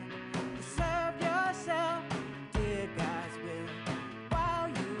America. You served yourself, did God's will, while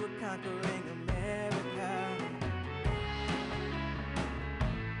you were conquering America.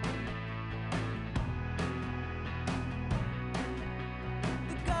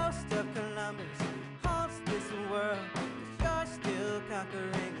 The ghost of Columbus haunts this world, 'cause you're still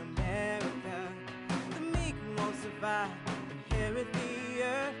conquering America. The meek won't survive, inherit the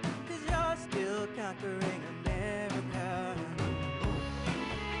earth, 'cause you're still conquering America.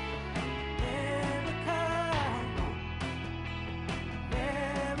 America,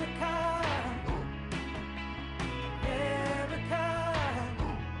 America, America.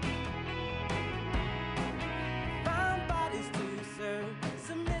 Found bodies to serve,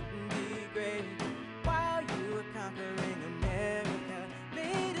 submit and degrade, while you were conquering America.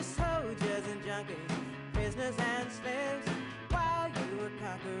 Made us soldiers and junkies, prisoners and slaves, while you were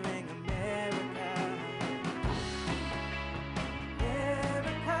conquering America.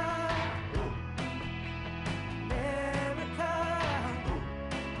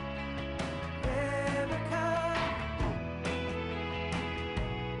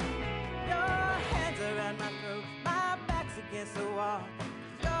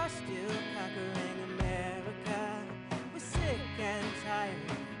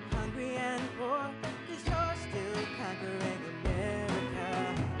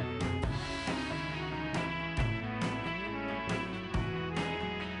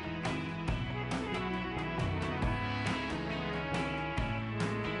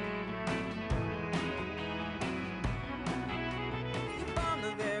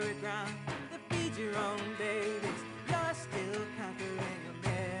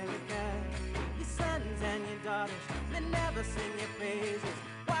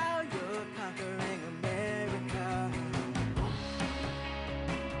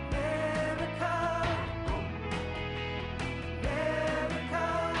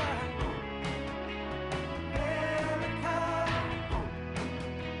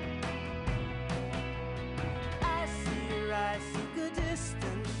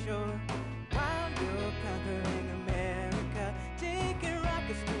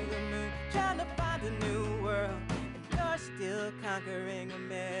 conquering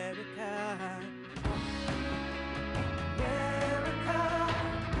America. America,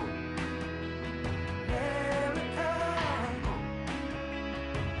 America,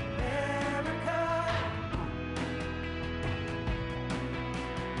 America.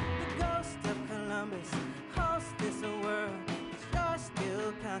 The ghost of Columbus haunts this world. You're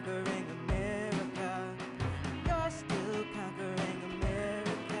still conquering America. You're still conquering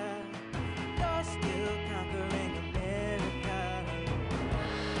America. You're still conquering America.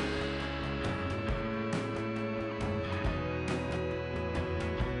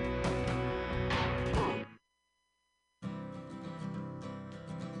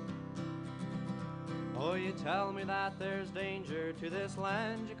 Oh, you tell me that there's danger to this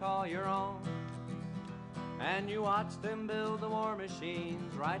land you call your own, and you watch them build the war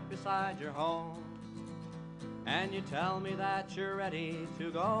machines right beside your home. And you tell me that you're ready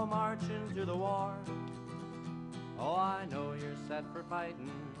to go marching to the war. Oh, I know you're set for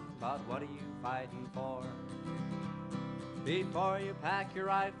fighting, but what are you fighting for? Before you pack your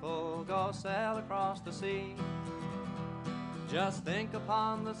rifle, go sail across the sea. Just think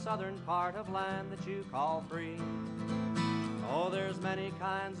upon the southern part of land that you call free. Oh, there's many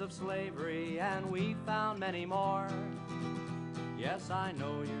kinds of slavery, and we've found many more. Yes, I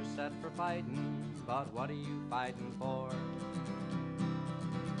know you're set for fighting, but what are you fighting for?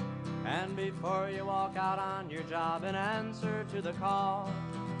 And before you walk out on your job and answer to the call,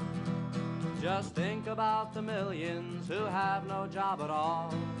 just think about the millions who have no job at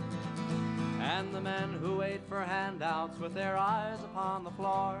all, and the men who wait for handouts with their eyes upon the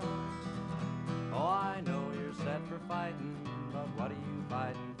floor. Oh, I know you're set for fighting, but what are you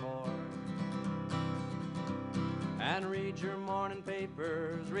fighting for? And read your morning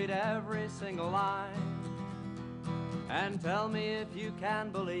papers, read every single line, and tell me if you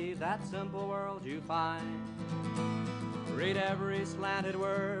can believe that simple world you find. Read every slanted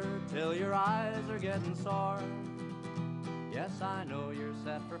word till your eyes are getting sore. Yes, I know you're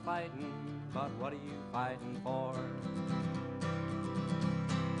set for fighting, but what are you fighting for?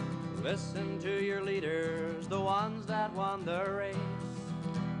 Listen to your leaders, the ones that won the race,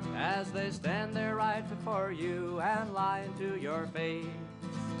 as they stand there right before you and lie into your face.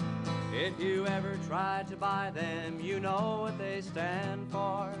 If you ever try to buy them, you know what they stand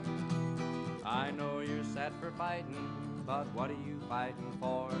for. I know you're set for fighting, but what are you fighting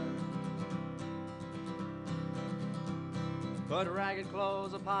for? Put ragged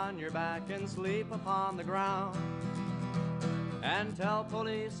clothes upon your back and sleep upon the ground, and tell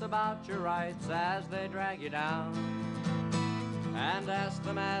police about your rights as they drag you down, and ask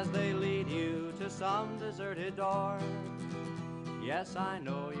them as they lead you to some deserted door. Yes, I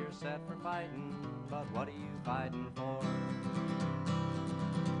know you're set for fighting, but what are you fighting for?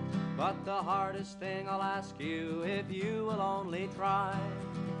 But the hardest thing I'll ask you, if you will only try,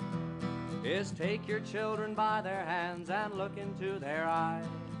 is take your children by their hands and look into their eyes,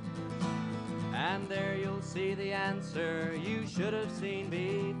 and there you'll see the answer you should have seen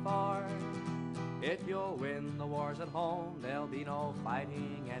before. If you'll win the wars at home, there'll be no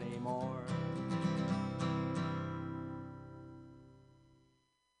fighting anymore.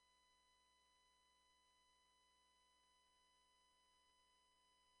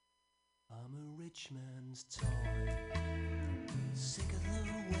 I'm a rich man's toy, sick of the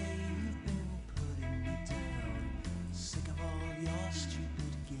way you've been putting me down, sick of all your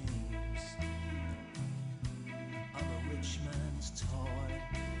stupid games. I'm a rich man's toy,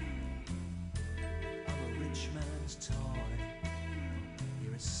 I'm a rich man's toy.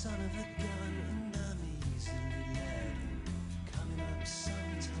 You're a son of a gun and I'm easily led, coming up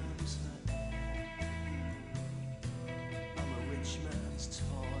sometimes for air. I'm a rich man's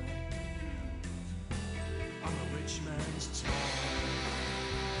toy, I'm a rich man's toy.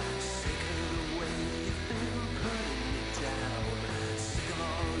 Sick of the way you've been putting me down, sick of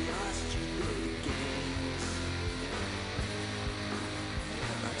all your stupid games.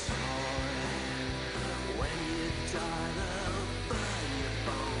 A toy, when you die they'll burn your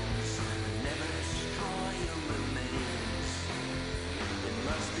bones, never destroy your remains. It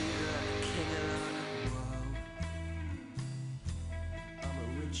must be the king of the world. I'm a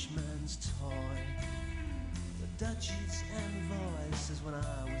rich man's toy. Duchies and voices when I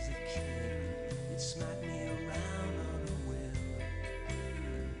was a kid, you'd smack me around on a whim.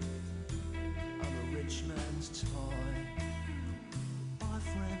 I'm a rich man's toy.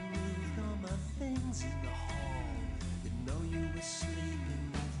 Boyfriend moved all my things in the hall, didn't know you were sleeping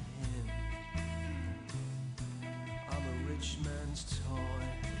with him. I'm a rich man's toy,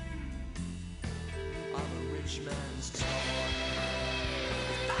 I'm a rich man's toy.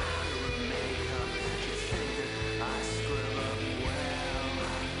 Powder and makeup, you think that I scrub up well.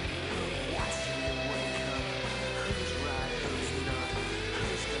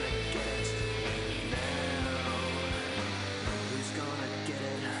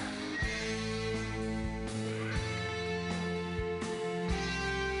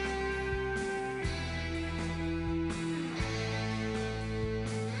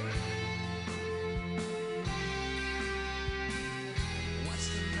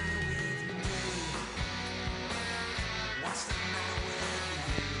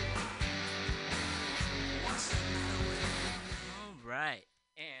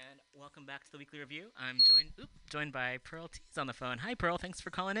 the Weekly Review. I'm joined by Pearl Tees on the phone. Hi, Pearl. Thanks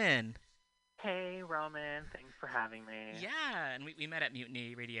for calling in. Hey, Roman. Thanks for having me. Yeah, and we met at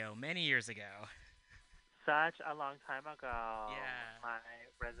Mutiny Radio many years ago. Such a long time ago. Yeah. My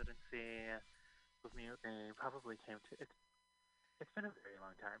residency with Mutiny probably came to it's been a very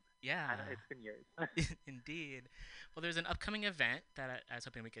long time. Yeah. It's been years. Indeed. Well, there's an upcoming event that I was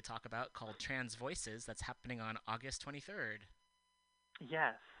hoping we could talk about called Trans Voices that's happening on August 23rd.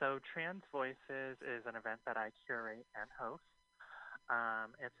 Yes. So Trans Voices is an event that I curate and host.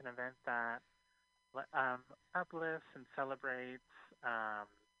 It's an event that uplifts and celebrates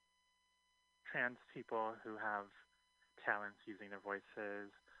trans people who have talents using their voices,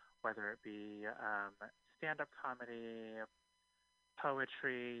 whether it be stand-up comedy,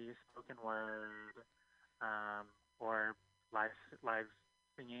 poetry, spoken word, or live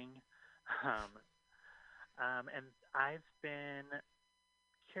singing. And I've been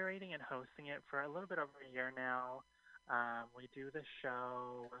curating and hosting it for a little bit over a year now. We do the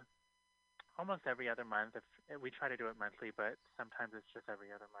show almost every other month. We try to do it monthly, but sometimes it's just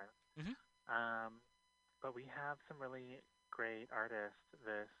every other month. Mm-hmm. But we have some really great artists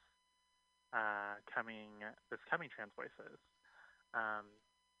this coming Trans Voices.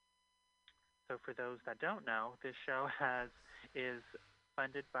 So for those that don't know, this show is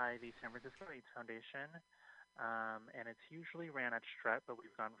funded by the San Francisco AIDS Foundation, and it's usually ran at Strut, but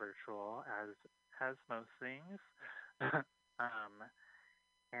we've gone virtual, as has most things.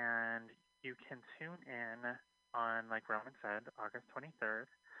 And you can tune in on, like Roman said, August 23rd.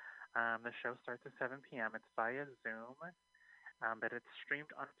 The show starts at 7 p.m. It's via Zoom, but it's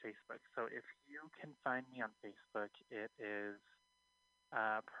streamed on Facebook. So if you can find me on Facebook, it is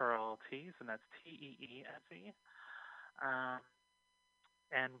Pearl Tees, and that's Teese.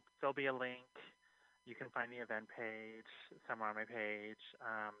 And there'll be a link. You can find the event page somewhere on my page,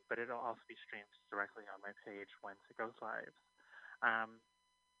 but it'll also be streamed directly on my page once it goes live.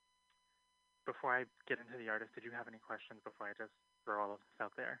 Before I get into the artist, did you have any questions before I just throw all of this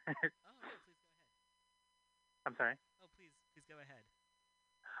out there? Oh, no, please go ahead. I'm sorry? Oh, please go ahead.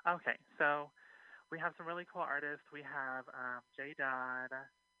 Okay, so we have some really cool artists. We have J. Dodd,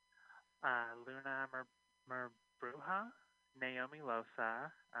 Luna Merbruja, Naomi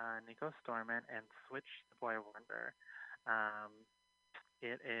Losa, Nico Storman, and Switch the Boy Wonder.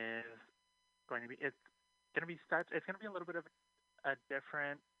 It's going to be a little bit of a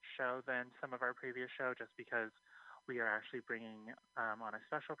different show than some of our previous show, just because we are actually bringing on a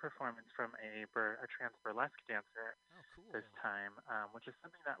special performance from a trans burlesque dancer this time, which is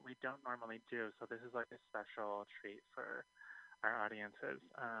something that we don't normally do. So this is like a special treat for our audiences.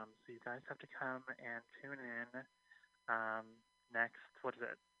 So you guys have to come and tune in next, what is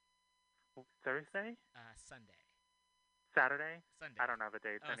it, Thursday? Sunday. Saturday? Sunday. I don't know the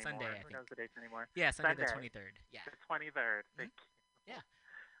dates anymore. Sunday, I Who think. knows the dates anymore? Yeah, Sunday the Sunday. 23rd. Yeah. The 23rd. Mm-hmm. Yeah.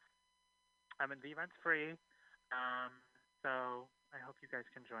 And the event's free, so I hope you guys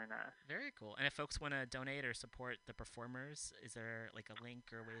can join us. Very cool. And if folks want to donate or support the performers, is there like a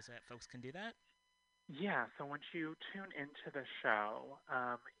link or ways that folks can do that? Yeah, so once you tune into the show,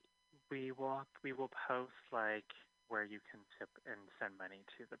 we will post like where you can tip and send money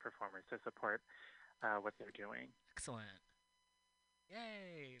to the performers to support what they're doing. Excellent.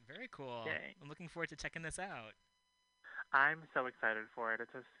 Yay! Very cool. Yay. I'm looking forward to checking this out. I'm so excited for it.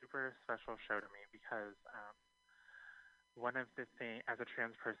 It's a super special show to me because as a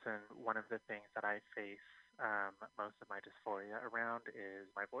trans person, one of the things that I face most of my dysphoria around is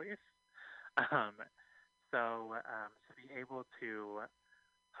my voice. So to be able to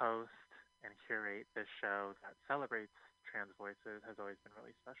host and curate this show that celebrates trans voices has always been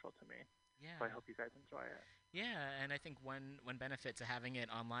really special to me. Yeah. So I hope you guys enjoy it. Yeah, and I think one benefit to having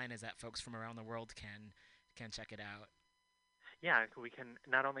it online is that folks from around the world can check it out. Yeah, we can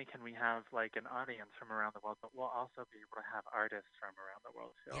not only can we have like an audience from around the world, but we'll also be able to have artists from around the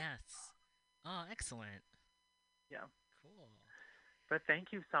world too. Yes. Oh, excellent. Yeah. Cool. But thank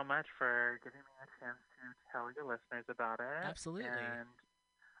you so much for giving me a chance to tell your listeners about it. Absolutely. And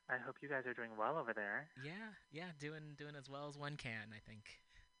I hope you guys are doing well over there. Yeah, doing as well as one can, I think.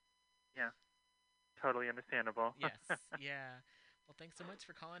 Yeah. Totally understandable. Yes. Yeah. Well, thanks so much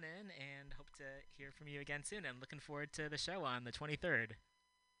for calling in, and hope to hear from you again soon. I'm looking forward to the show on the 23rd.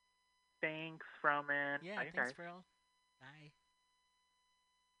 Thanks, Roman. Yeah, Bye, thanks, guys. Pearl. Bye.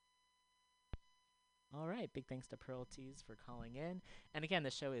 All right, big thanks to Pearl Tees for calling in. And again,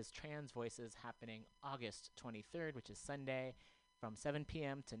 the show is Trans Voices, happening August 23rd, which is Sunday, from 7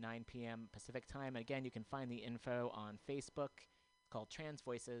 p.m. to 9 p.m. Pacific time. And again, you can find the info on Facebook. It's called Trans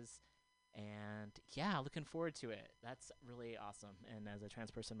Voices. And yeah, looking forward to it. That's really awesome. And as a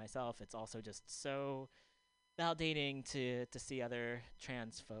trans person myself, it's also just so validating to see other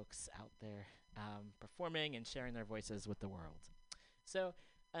trans folks out there performing and sharing their voices with the world. So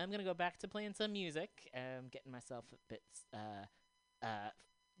I'm gonna go back to playing some music. Getting myself a bit,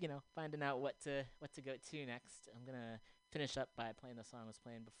 finding out what to go to next. I'm gonna finish up by playing the song I was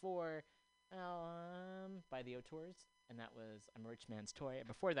playing before, by the O'Tours, and that was "I'm a Rich Man's Toy."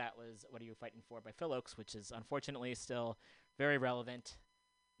 Before that was "What Are You Fighting For" by Phil Oakes, which is unfortunately still very relevant.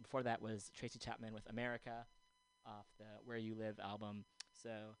 Before that was Tracy Chapman with "America" off the "Where You Live" album.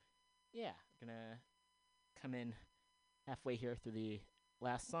 So yeah, gonna come in halfway here through the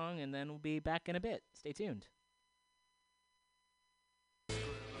last song, and then we'll be back in a bit. Stay tuned.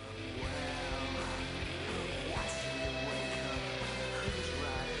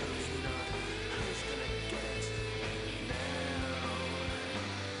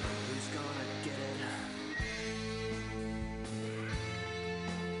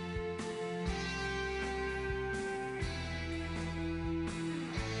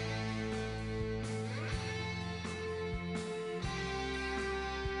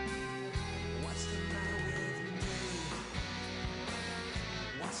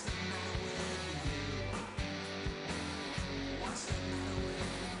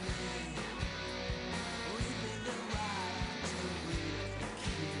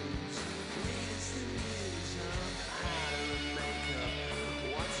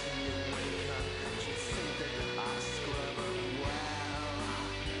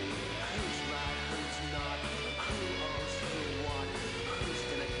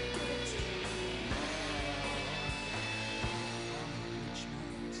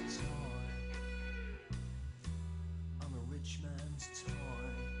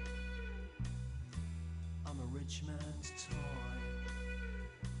 Rich man's toy.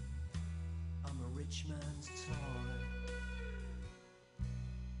 I'm a rich man's toy.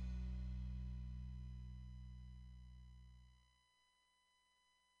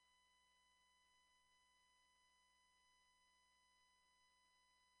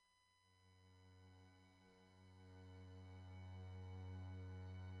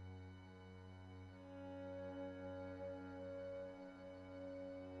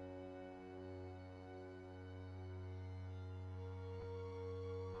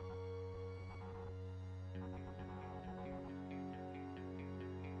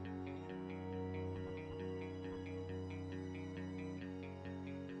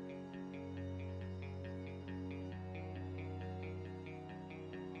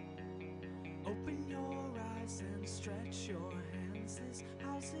 Open your eyes and stretch your hands. This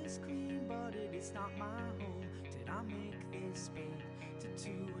house is clean, but it is not my home. Did I make this bed to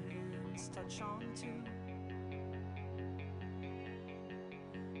two hands touch on two?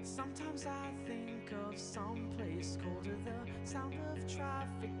 Sometimes I think of some place colder, the sound of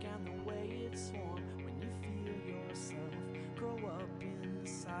traffic and the way it's warm. When you feel yourself grow up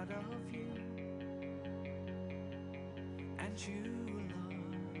inside of you, and you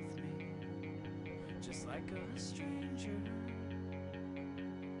just like a stranger,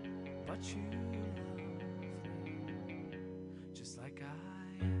 but you love me just like I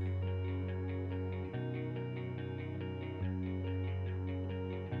am.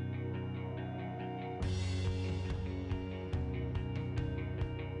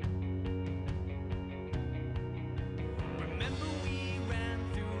 Remember we ran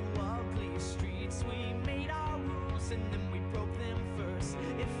through ugly streets. We made our rules and then we broke them first.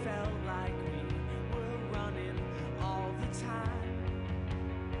 It felt like we running all the time,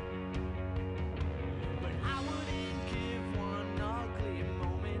 but I wouldn't give one ugly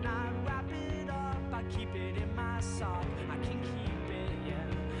moment. I'd wrap it up, I keep it in my sock. I can keep it, yeah.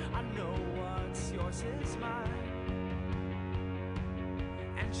 I know what's yours is mine,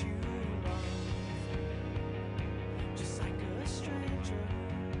 and you love me just like a stranger,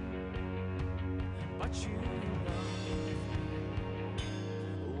 but you love me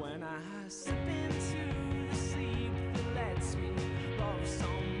when I slip into the sleep that lets me love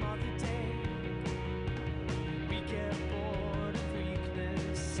some other day. We get bored of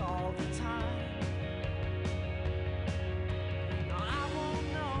weakness all the time. Now I won't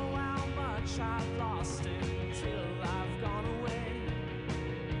know how much I've lost until I've gone away.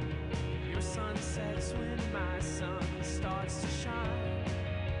 Your sun sets when my sun starts to shine.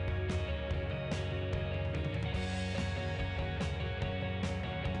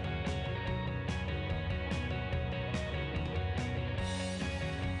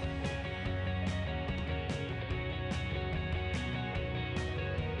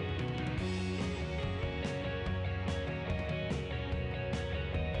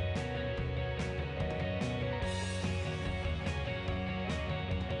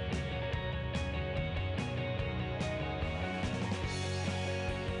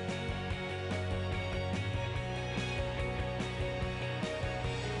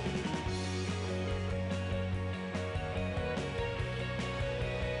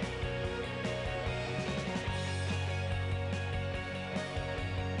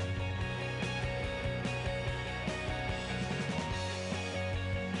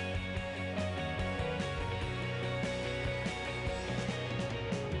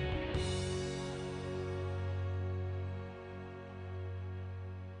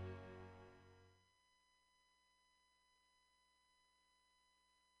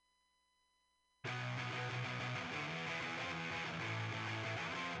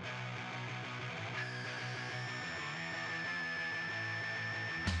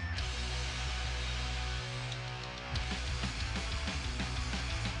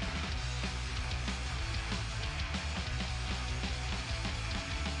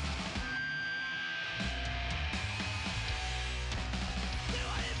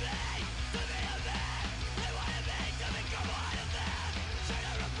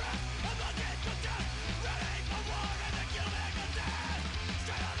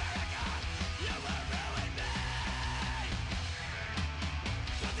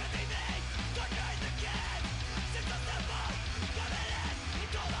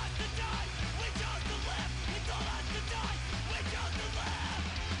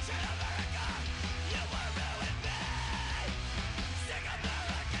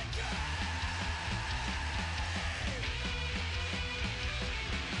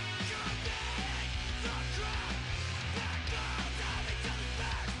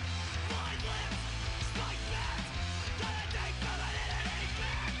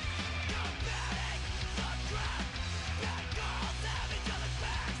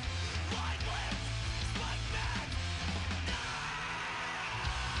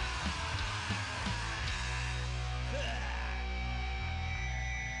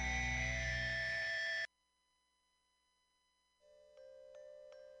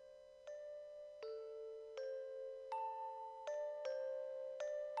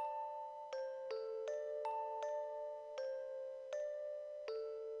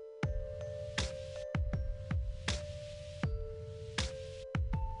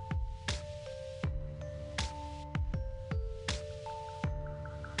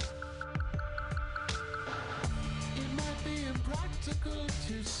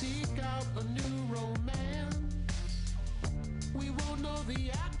 to seek out a new romance. We won't know the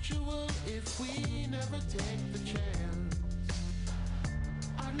actual if we never take the chance.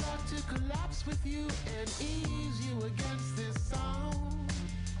 I'd like to collapse with you and ease you against this song.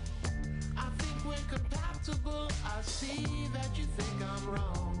 I think we're compatible. I see that you think I'm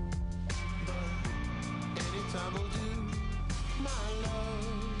wrong, but anytime will do, my love.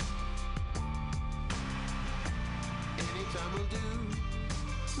 Anytime will do.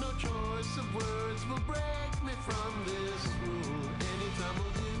 No choice of words will break me from this rule. Anytime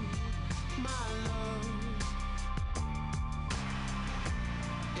will do, my love.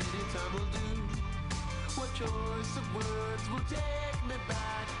 Anytime will do. What choice of words will take me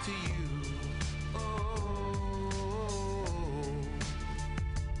back to you? Oh,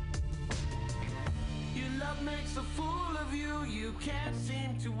 your love makes a fool of you. You can't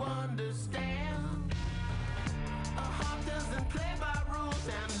seem to understand. A heart doesn't play by rules,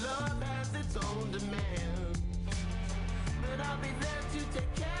 and love has its own demands. But I'll be there to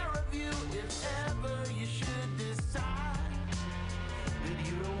take care of you if ever you should decide that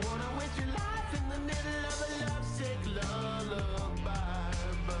you don't want to waste your life in the middle of a lovesick lullaby.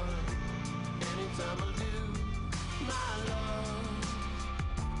 But anytime will do, my love.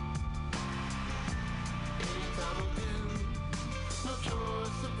 Anytime will do. No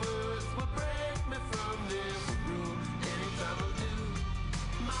choice of words will break me from this rule. Anytime will do,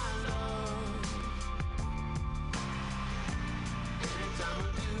 my love. Anytime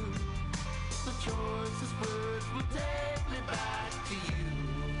will do. The choicest words will take me back to you.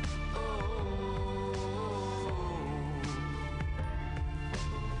 Oh,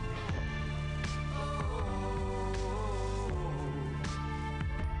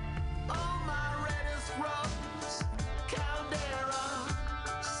 oh, my reddest rose, caldera,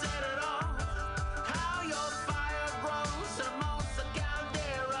 set it off. How your fire grows, hermosa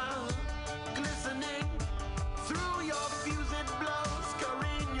caldera, glistening through your fuse it blows.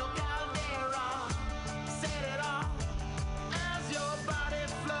 Carino caldera, set it off. As your body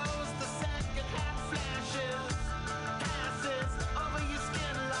flows, the second half flashes, passes over your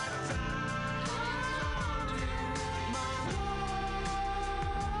skin like time. My love,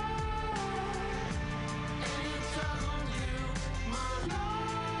 anytime you, my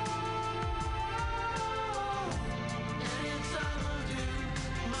love, anytime you,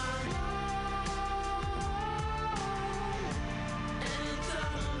 my love,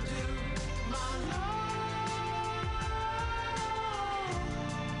 anytime you, my love,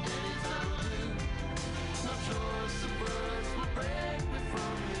 anytime you. No choice of words will break me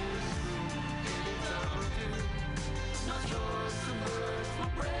from this room. Anytime you. No choice of words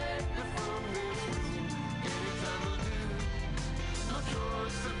will break me from this room. Anytime you. No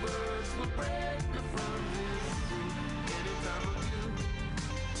choice of words will break me from this room. Anytime you.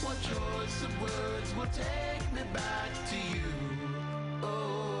 What choice of words will take me back to you? Oh,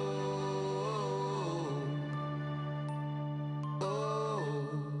 oh,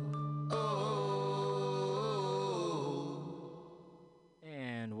 oh.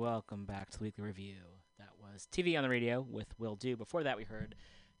 And welcome back to the Weekly Review. That was TV on the Radio with Will Do. Before that, we heard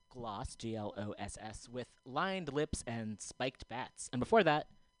Gloss, Gloss, with Lined Lips and Spiked Bats. And before that,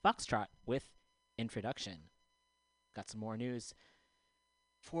 Foxtrot with Introduction. Got some more news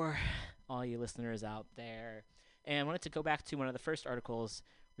for all you listeners out there. And I wanted to go back to one of the first articles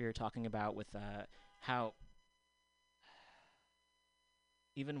we were talking about with how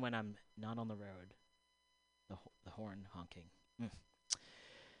even when I'm not on the road, the horn honking.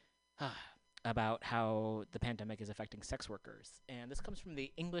 About how the pandemic is affecting sex workers. And this comes from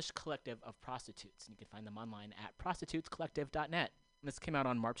the English Collective of Prostitutes. And you can find them online at prostitutescollective.net. And this came out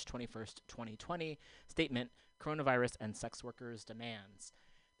on March 21st, 2020. Statement, Coronavirus and Sex Workers Demands.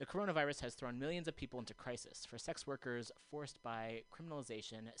 The coronavirus has thrown millions of people into crisis. For sex workers forced by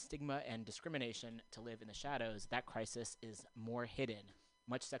criminalization, stigma, and discrimination to live in the shadows, that crisis is more hidden.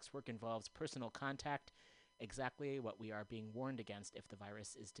 Much sex work involves personal contact, exactly what we are being warned against if the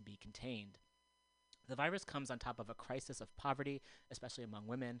virus is to be contained. The virus comes on top of a crisis of poverty, especially among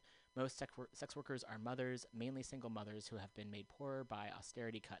women. Most sex workers are mothers, mainly single mothers, who have been made poorer by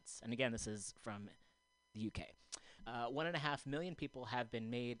austerity cuts. And again, this is from the UK. 1.5 million people have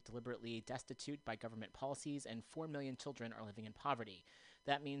been made deliberately destitute by government policies, and 4 million children are living in poverty.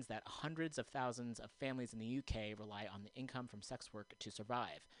 That means that hundreds of thousands of families in the UK rely on the income from sex work to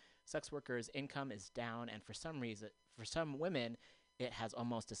survive. Sex workers' income is down, and for some women, it has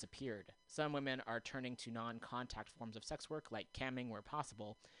almost disappeared. Some women are turning to non-contact forms of sex work, like camming where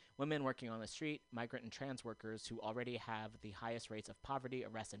possible. Women working on the street, migrant and trans workers who already have the highest rates of poverty,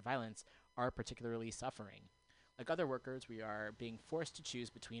 arrest, and violence are particularly suffering. Like other workers, we are being forced to choose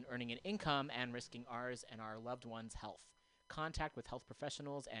between earning an income and risking ours and our loved ones' health. Contact with health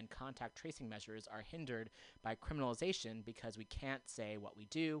professionals and contact tracing measures are hindered by criminalization because we can't say what we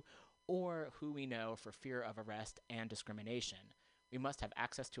do or who we know for fear of arrest and discrimination. We must have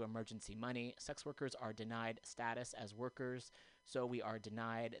access to emergency money. Sex workers are denied status as workers, so we are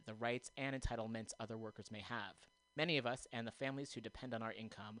denied the rights and entitlements other workers may have. Many of us and the families who depend on our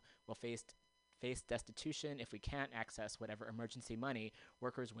income will face destitution if we can't access whatever emergency money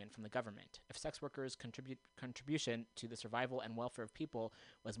workers win from the government. If sex workers' contribution to the survival and welfare of people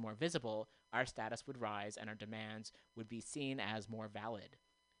was more visible, our status would rise and our demands would be seen as more valid.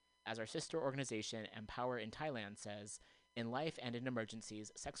 As our sister organization, Empower in Thailand, says, in life and in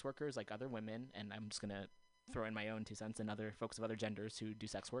emergencies, sex workers, like other women, and I'm just going to throw in my own 2 cents, and other folks of other genders who do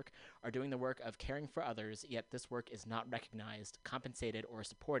sex work, are doing the work of caring for others, yet this work is not recognized, compensated, or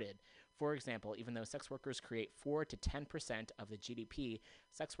supported. For example, even though sex workers create 4 to 10% of the GDP,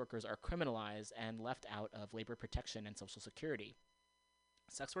 sex workers are criminalized and left out of labor protection and Social Security.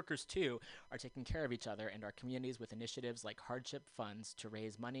 Sex workers, too, are taking care of each other and our communities with initiatives like hardship funds to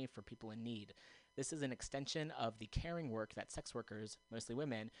raise money for people in need. This is an extension of the caring work that sex workers, mostly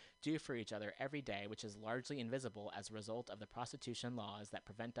women, do for each other every day, which is largely invisible as a result of the prostitution laws that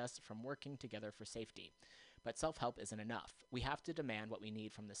prevent us from working together for safety. But self-help isn't enough. We have to demand what we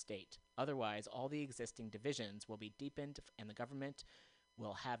need from the state. Otherwise, all the existing divisions will be deepened and the government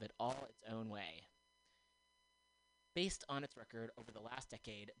will have it all its own way. Based on its record over the last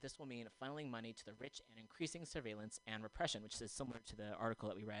decade, this will mean funneling money to the rich and increasing surveillance and repression, which is similar to the article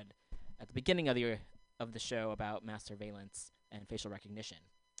that we read at the beginning of the show about mass surveillance and facial recognition.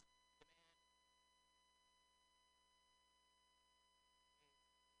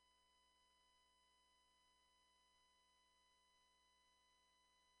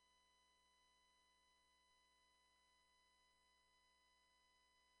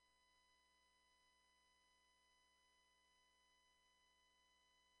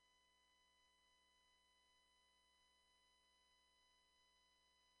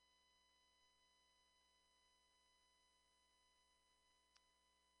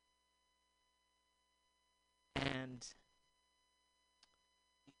 And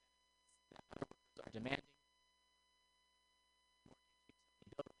are demanding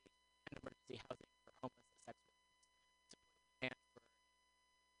more and emergency housing for homeless sex workers. And for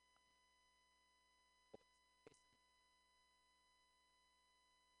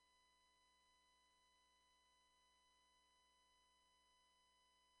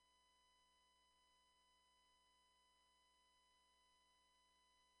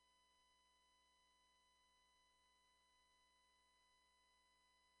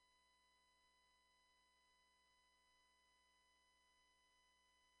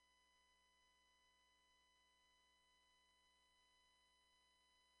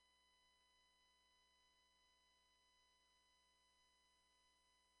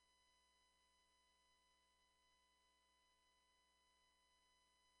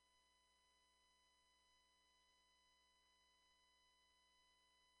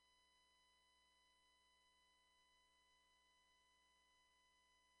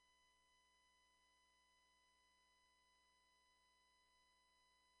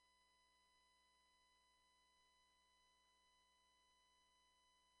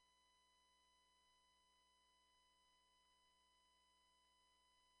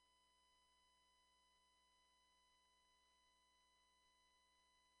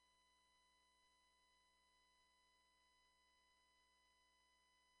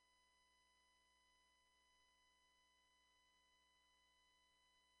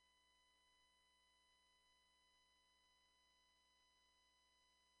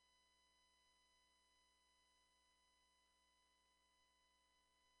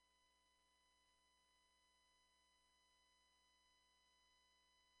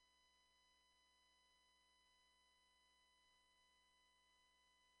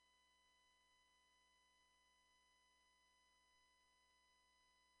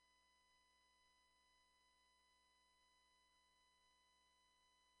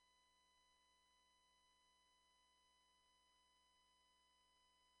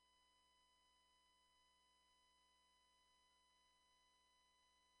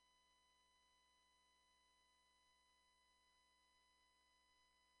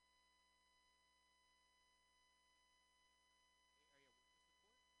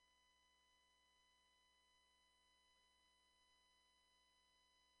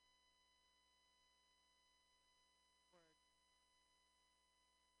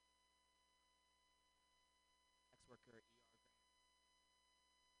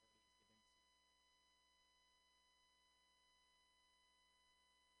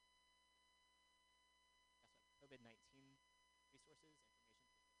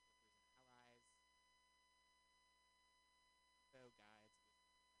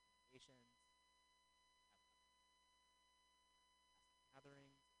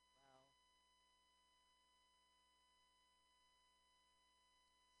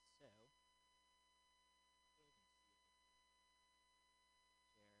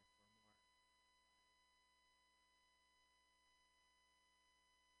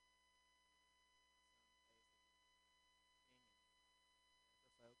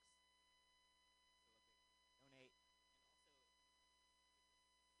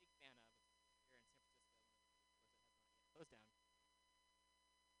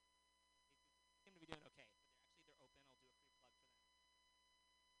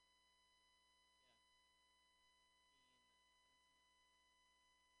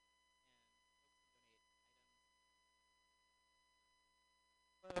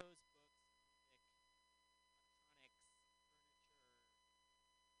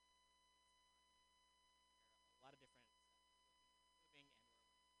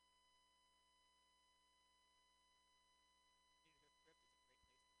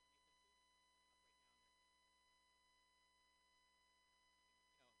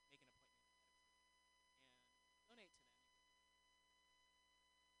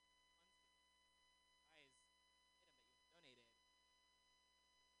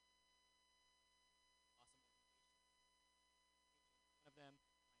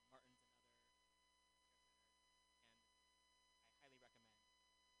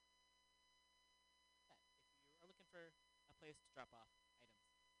place to drop off items. So again,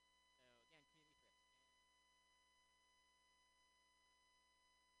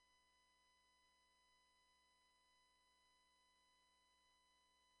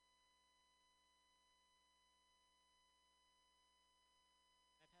 community thrift.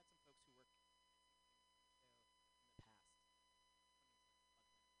 And I've had some folks who work at some things on the show in the past. Wanting to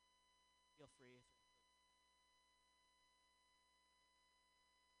plug them. Feel free if folks next up.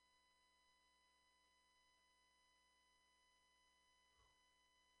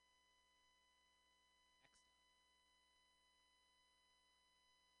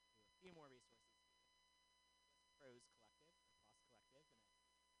 Do a few more resources here. US Pros Collective or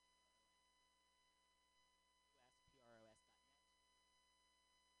PROS Collective, and that's uspros.net.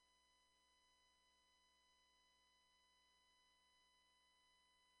 Campaign against prostitution,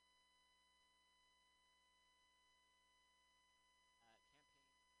 young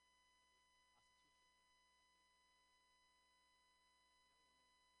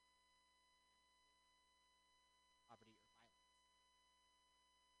women, and poverty or violence.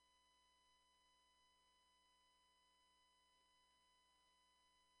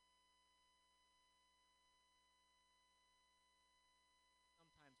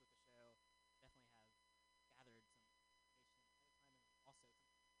 Sometimes with the show, definitely have gathered some information ahead of time, and also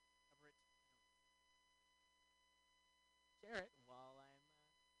sometimes cover it. I don't share it while I'm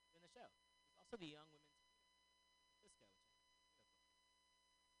doing the show. There's also the Young Women's Freedom Center in San Francisco, which I haven't heard of before.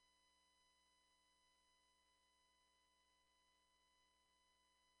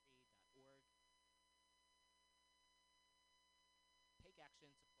 Free.org. Take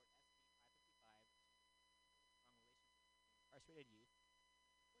action, support SB 555 to build strong relationships between incarcerated youth and the support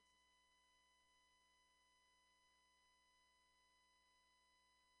system. Contributed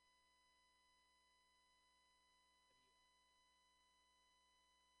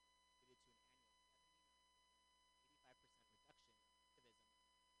to an annual 79% to 85% reduction of recidivism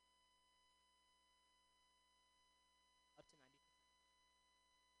among up to 90%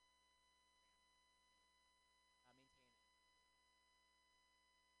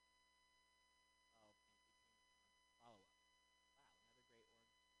 maintain employment 12 and 18-month follow-up. Wow, another great org to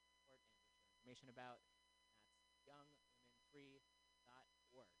support and to share information about. That's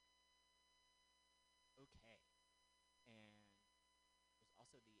youngwomenfree.org. Okay. And there's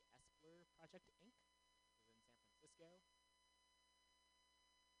also the Espler Project Inc., which is in San Francisco. SPLERP.org.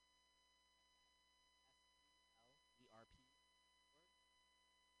 Well, education, policy.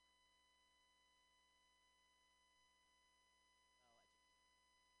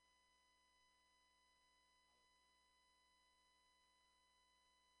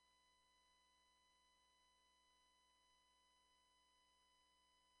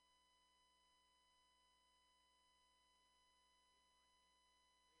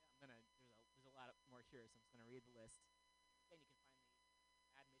 I'm gonna. There's a lot more here, so I'm just gonna read the list. Again, you can find these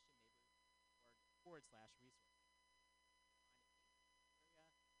at admissionneighbors.org/resources. On Inc. area,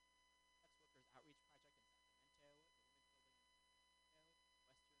 Sex Workers Outreach Project in Sacramento, the Women's Building in San Francisco, Western Youth Advocacy Project in San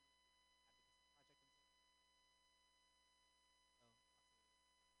Francisco.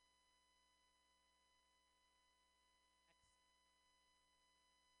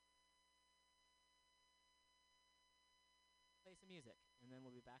 Oh, lots of next. Play some music, and then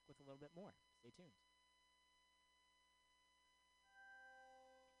we'll be back with a little bit more. Stay tuned.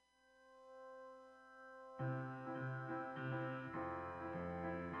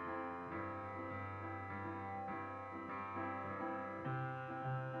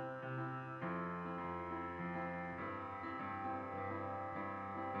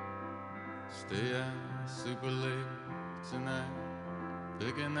 Stay out super late tonight,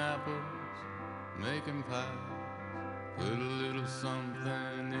 picking apples, making pies. Put a little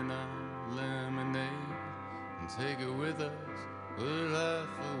something in our lemonade and take it with us. We're half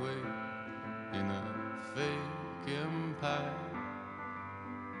awake in a fake empire.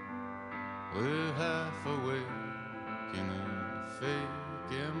 We're half awake in a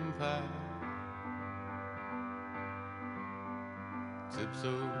fake empire.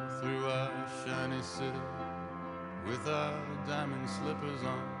 Tiptoe through our shiny city with our diamond slippers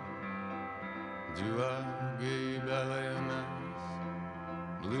on. Do our gay ballet nights,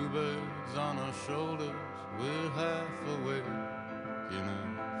 bluebirds on our shoulders. We're half awake in a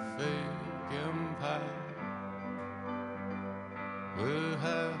fake empire. We're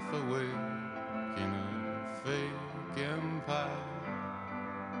half awake in a fake empire.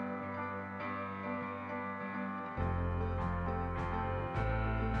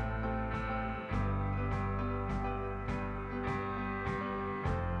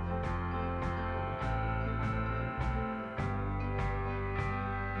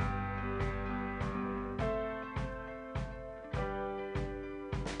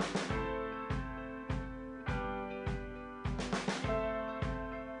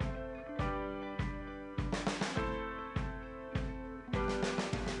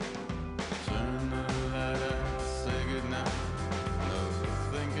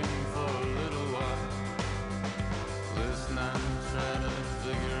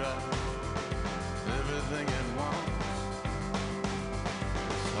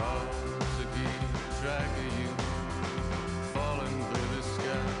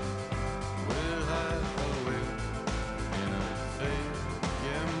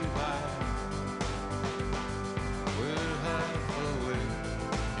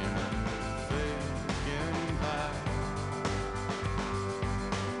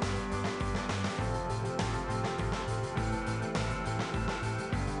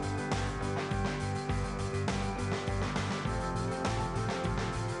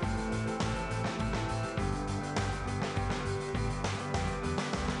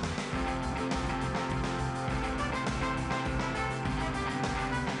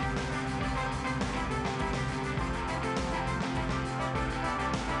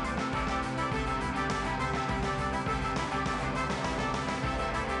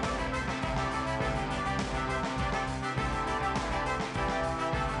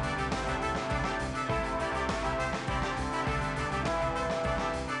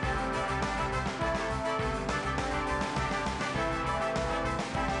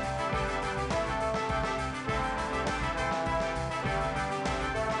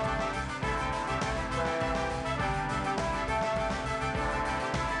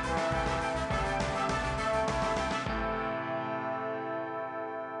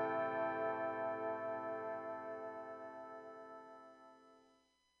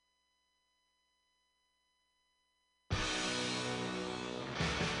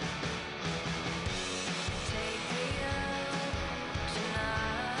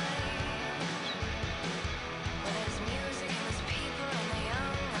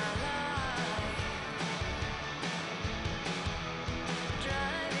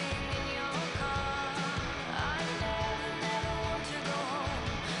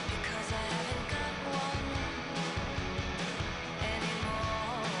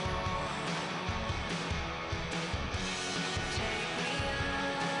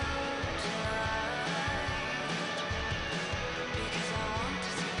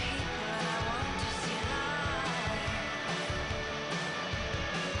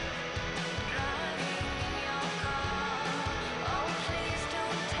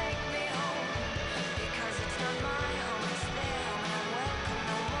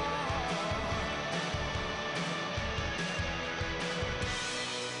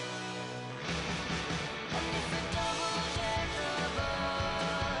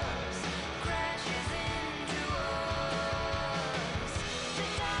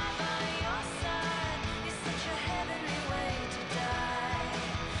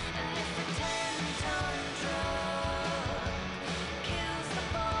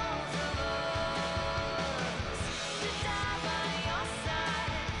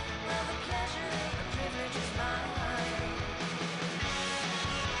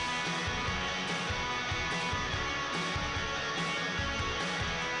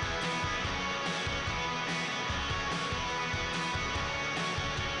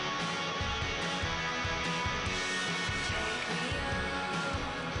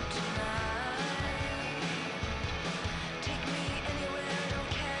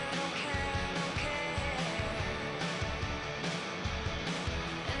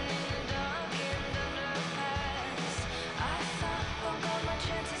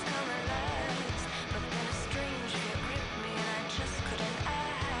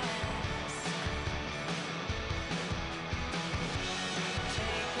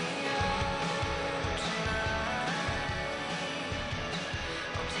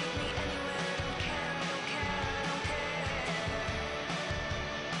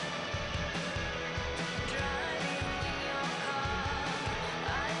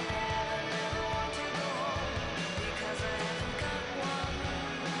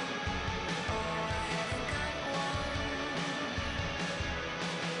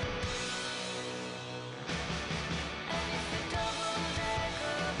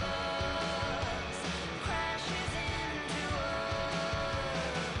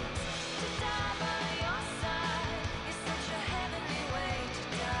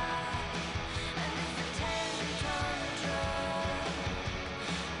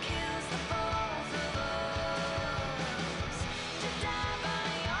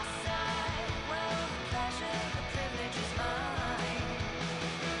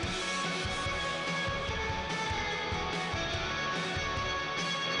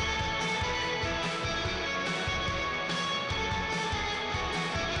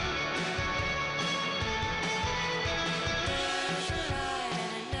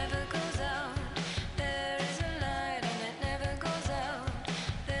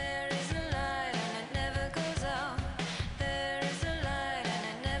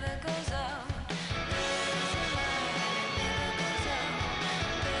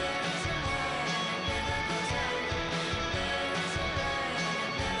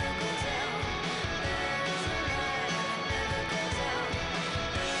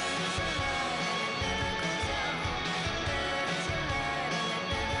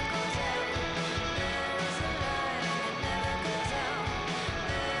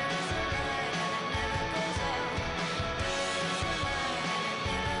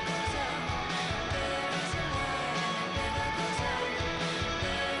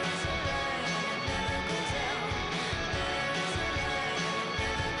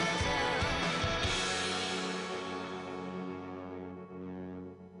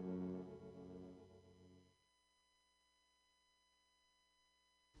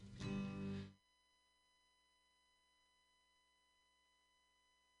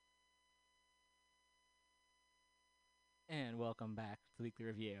 And welcome back to the Weekly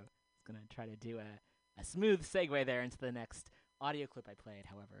Review. I was going to try to do a smooth segue there into the next audio clip I played.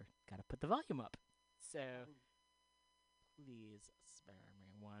 However, got to put the volume up. So please spare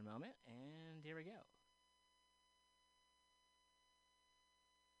me one moment, and here we go.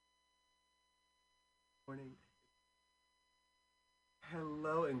 Morning.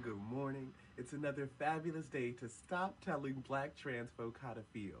 Hello and good morning. It's another fabulous day to stop telling black trans folk how to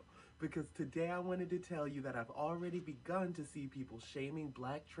feel. Because today I wanted to tell you that I've already begun to see people shaming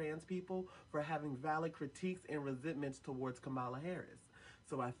black trans people for having valid critiques and resentments towards Kamala Harris.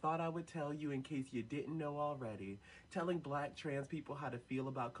 So I thought I would tell you in case you didn't know already. Telling black trans people how to feel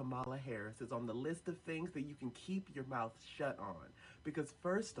about Kamala Harris is on the list of things that you can keep your mouth shut on. Because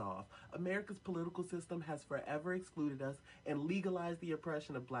first off, America's political system has forever excluded us and legalized the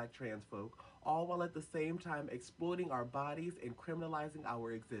oppression of black trans folk, all while at the same time exploiting our bodies and criminalizing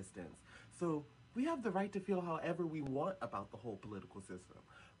our existence. So we have the right to feel however we want about the whole political system.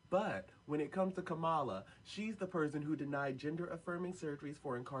 But when it comes to Kamala, she's the person who denied gender-affirming surgeries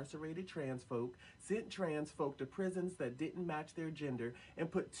for incarcerated trans folk, sent trans folk to prisons that didn't match their gender,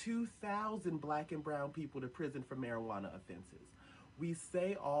 and put 2,000 black and brown people to prison for marijuana offenses. We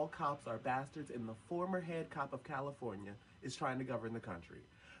say all cops are bastards, and the former head cop of California is trying to govern the country.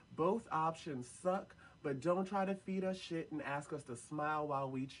 Both options suck, but don't try to feed us shit and ask us to smile while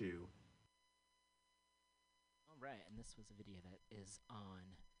we chew. All right, and this was a video that is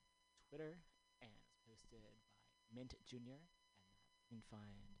on Twitter and it's posted by Mint Jr. And you can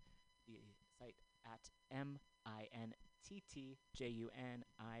find the site at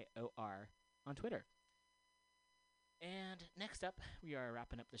MINTTJUNIOR on Twitter. And next up, we are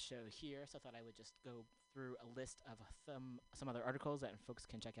wrapping up the show here, so I thought I would just go through a list of some other articles that folks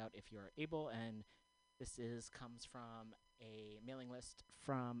can check out if you're able. And this comes from a mailing list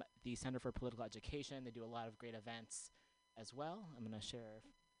from the Center for Political Education. They do a lot of great events as well. I'm going to share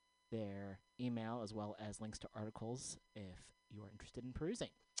their email as well as links to articles if you are interested in perusing.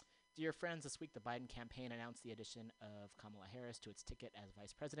 Dear friends, this week the Biden campaign announced the addition of Kamala Harris to its ticket as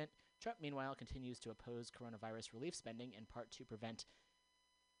vice president. Trump, meanwhile, continues to oppose coronavirus relief spending in part to prevent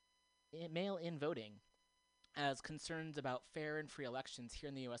mail-in voting. As concerns about fair and free elections here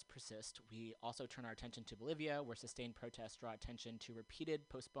in the U.S. persist, we also turn our attention to Bolivia, where sustained protests draw attention to repeated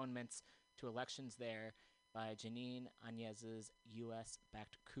postponements to elections there by Janine Áñez's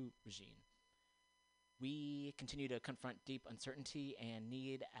U.S.-backed coup regime. We continue to confront deep uncertainty and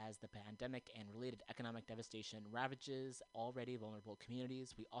need as the pandemic and related economic devastation ravages already vulnerable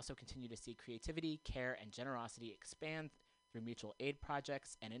communities. We also continue to see creativity, care, and generosity expand through mutual aid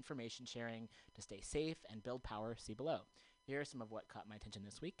projects and information sharing to stay safe and build power. See below. Here are some of what caught my attention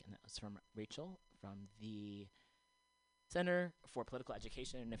this week, and that was from Rachel from the Center for Political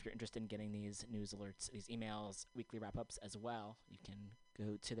Education. And if you're interested in getting these news alerts, these emails, weekly wrap-ups as well, you can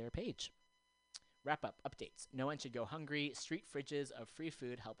go to their page. Wrap-up updates. No one should go hungry. Street fridges of free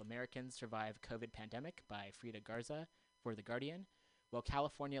food help Americans survive COVID pandemic by Frida Garza for The Guardian. Will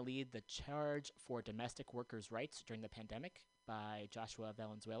California lead the charge for domestic workers' rights during the pandemic by Joshua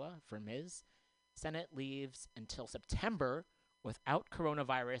Valenzuela for Ms. Senate leaves until September without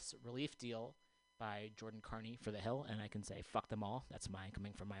coronavirus relief deal by Jordan Carney for The Hill. And I can say, fuck them all. That's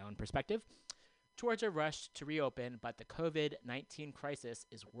coming from my own perspective. Georgia rushed to reopen, but the COVID-19 crisis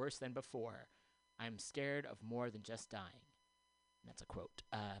is worse than before. I'm scared of more than just dying. And that's a quote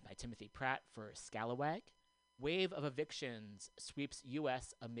by Timothy Pratt for Scalawag. Wave of evictions sweeps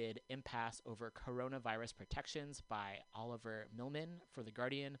U.S. amid impasse over coronavirus protections by Oliver Millman for The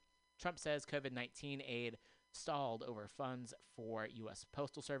Guardian. Trump says COVID-19 aid stalled over funds for U.S.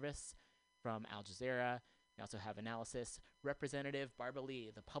 Postal Service from Al Jazeera. We also have analysis. Representative Barbara Lee,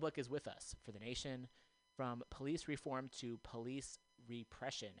 the public is with us for The Nation. From police reform to police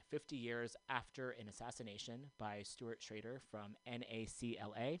repression, 50 years after an assassination by Stuart Schrader from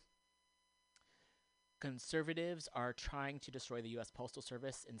NACLA. Conservatives are trying to destroy the U.S. Postal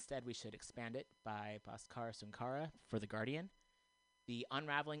Service. Instead, we should expand it by Bhaskar Sunkara for The Guardian. The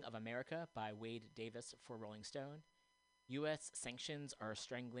Unraveling of America by Wade Davis for Rolling Stone. U.S. sanctions are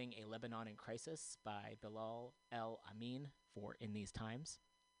strangling a Lebanon in crisis by Bilal El Amin for In These Times.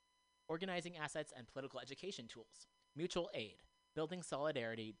 Organizing assets and political education tools. Mutual aid. Building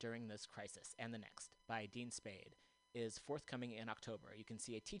solidarity during this crisis and the next by Dean Spade is forthcoming in October. You can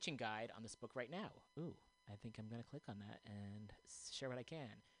see a teaching guide on this book right now. Ooh, I think I'm going to click on that and share what I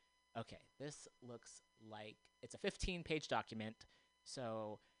can. Okay, this looks like it's a 15-page document,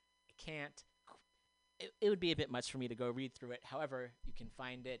 so I can't. It would be a bit much for me to go read through it. However, you can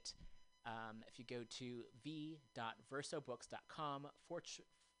find it if you go to v.versobooks.com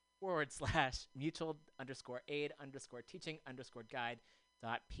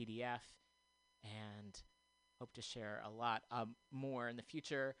mutual_aid_teaching_guide.pdf, and hope to share a lot more in the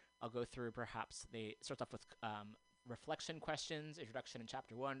future. I'll go through perhaps they start off with reflection questions, introduction in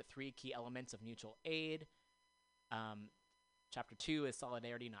chapter 1, 3 key elements of mutual aid. Chapter 2 is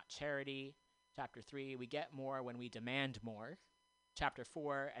solidarity, not charity. Chapter 3, we get more when we demand more. Chapter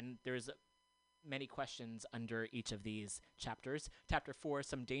 4, and there's many questions under each of these chapters. Chapter 4,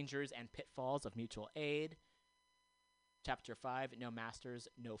 some dangers and pitfalls of mutual aid. Chapter 5, no masters,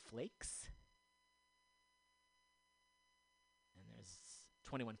 no flakes. And there's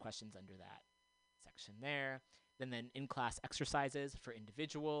 21 questions under that section there. Then in-class exercises for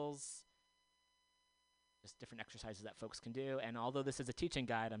individuals. Just different exercises that folks can do. And although this is a teaching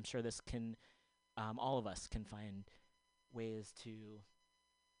guide, I'm sure this can, all of us can find ways to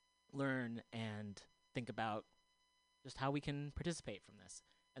learn and think about just how we can participate from this.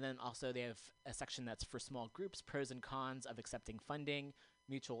 And then also they have a section that's for small groups, pros and cons of accepting funding,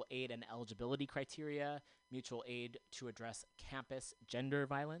 mutual aid and eligibility criteria, mutual aid to address campus gender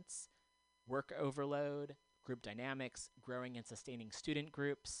violence, work overload, group dynamics, growing and sustaining student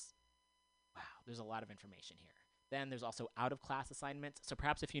groups. Wow, there's a lot of information here. Then there's also out-of-class assignments. So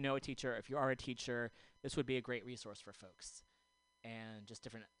perhaps if you know a teacher, if you are a teacher, this would be a great resource for folks. And just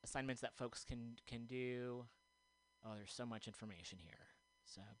different assignments that folks can do. Oh, there's so much information here.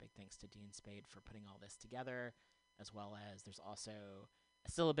 So big thanks to Dean Spade for putting all this together, as well as there's also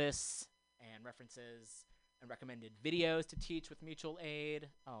a syllabus and references and recommended videos to teach with mutual aid.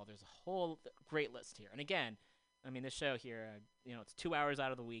 Oh, there's a whole great list here. And again, I mean, this show here, it's 2 hours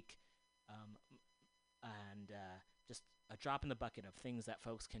out of the week. And just a drop in the bucket of things that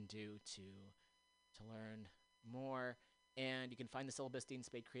folks can do to learn more. And you can find the syllabus Dean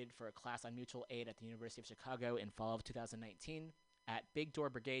Spade created for a class on mutual aid at the University of Chicago in fall of 2019 at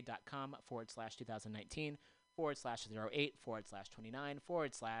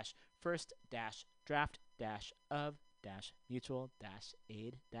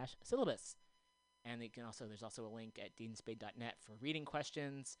And there's also a link at deanspade.net for reading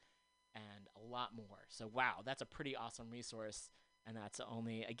questions and a lot more. So wow, that's a pretty awesome resource. And that's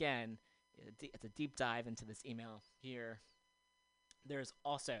only, again, it's a deep dive into this email here. There's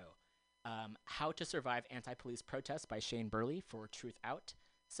also How to Survive Anti-Police Protests by Shane Burley for Truth Out.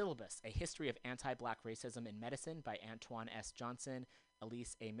 Syllabus, A History of Anti-Black Racism in Medicine by Antoine S. Johnson,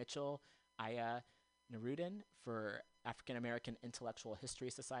 Elise A. Mitchell, Aya Nerudin for African American Intellectual History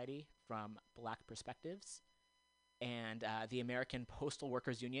Society from Black Perspectives. And the American Postal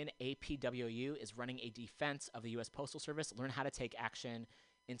Workers Union, APWU, is running a defense of the U.S. Postal Service. Learn how to take action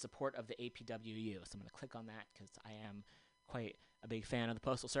in support of the APWU. So I'm going to click on that because I am quite a big fan of the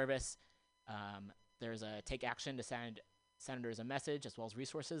Postal Service. There's a take action to send senators a message as well as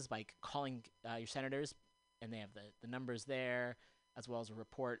resources by calling your senators, and they have the numbers there, as well as a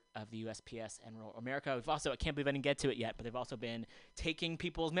report of the USPS and Rural America. We've also, I can't believe I didn't get to it yet, but they've also been taking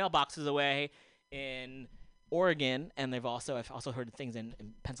people's mailboxes away in Oregon, and I've also heard things in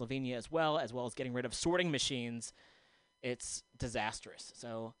Pennsylvania as well as getting rid of sorting machines. It's disastrous.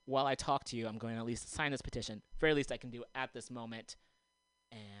 So while I talk to you, I'm going to at least sign this petition. Very least I can do at this moment.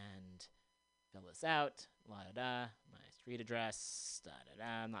 And fill this out. La-da-da. My street address.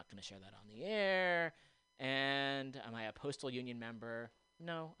 Da-da-da. I'm not going to share that on the air. And am I a postal union member?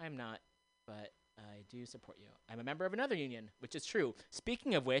 No, I'm not. But I do support you. I'm a member of another union, which is true.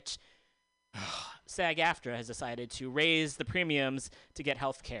 Speaking of which, SAG-AFTRA has decided to raise the premiums to get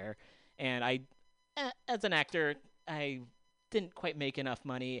health care. And I, as an actor, I didn't quite make enough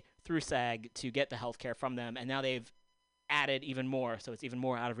money through SAG to get the health care from them, and now they've added even more, so it's even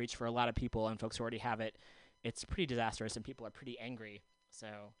more out of reach for a lot of people, and folks who already have it. It's pretty disastrous, and people are pretty angry.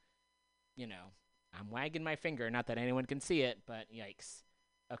 So, I'm wagging my finger, not that anyone can see it, but yikes.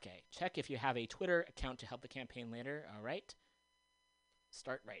 Okay, check if you have a Twitter account to help the campaign later. All right.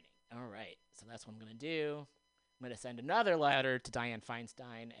 Start writing. All right, so that's what I'm going to do. I'm going to send another letter to Dianne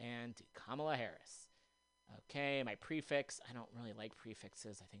Feinstein and to Kamala Harris. Okay, my prefix. I don't really like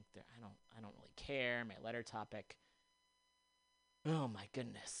prefixes. I think I don't really care. My letter topic. Oh my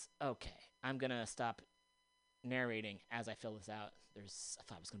goodness. Okay, I'm gonna stop narrating as I fill this out. I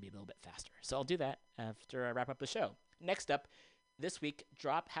thought it was gonna be a little bit faster, so I'll do that after I wrap up the show. Next up, this week,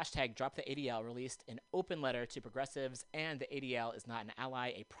 drop the ADL released an open letter to progressives, and the ADL is not an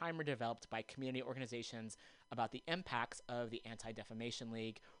ally, a primer developed by community organizations about the impacts of the Anti-Defamation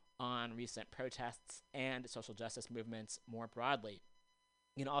League on recent protests and social justice movements more broadly.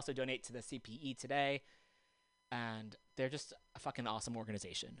 You can also donate to the CPE today, and they're just a fucking awesome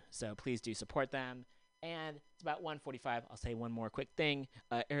organization. So please do support them. And it's about 1:45. I'll say one more quick thing.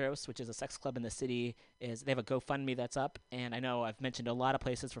 Eros, which is a sex club in the city, they have a GoFundMe that's up, and I know I've mentioned a lot of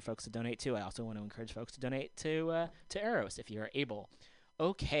places for folks to donate to. I also want to encourage folks to donate to Eros if you're able.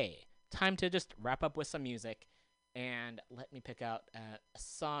 Okay, time to just wrap up with some music, and let me pick out a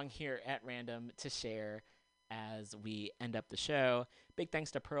song here at random to share as we end up the show. Big thanks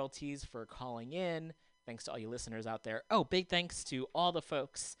to Pearl Tees for calling in. Thanks to all you listeners out there. Oh, big thanks to all the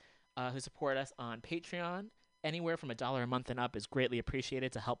folks who support us on Patreon. Anywhere from $1 a month and up is greatly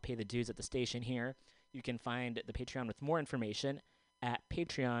appreciated to help pay the dues at the station here. You can find the Patreon with more information at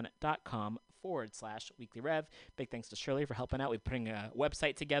patreon.com/weeklyrev. Big thanks to Shirley for helping out with putting a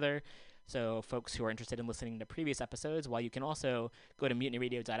website together. So folks who are interested in listening to previous episodes, while you can also go to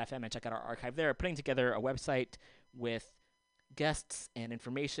mutinyradio.fm and check out our archive there, putting together a website with guests and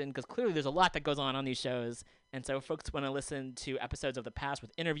information, because clearly there's a lot that goes on these shows. And so if folks want to listen to episodes of the past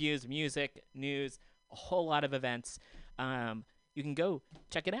with interviews, music, news, a whole lot of events, you can go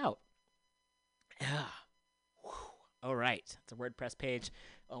check it out. All right. It's a WordPress page.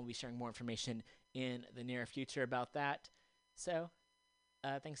 I'll be sharing more information in the near future about that. So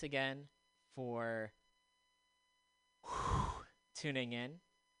thanks again for tuning in.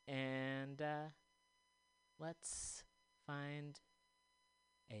 And let's find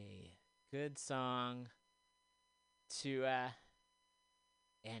a good song to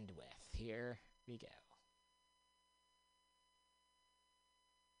end with. Here we go.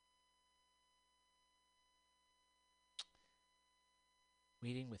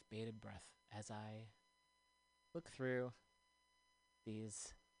 Waiting with bated breath as I look through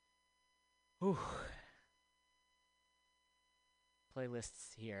these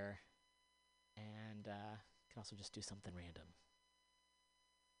playlists here, and can also just do something random.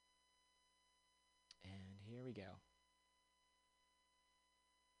 And here we go.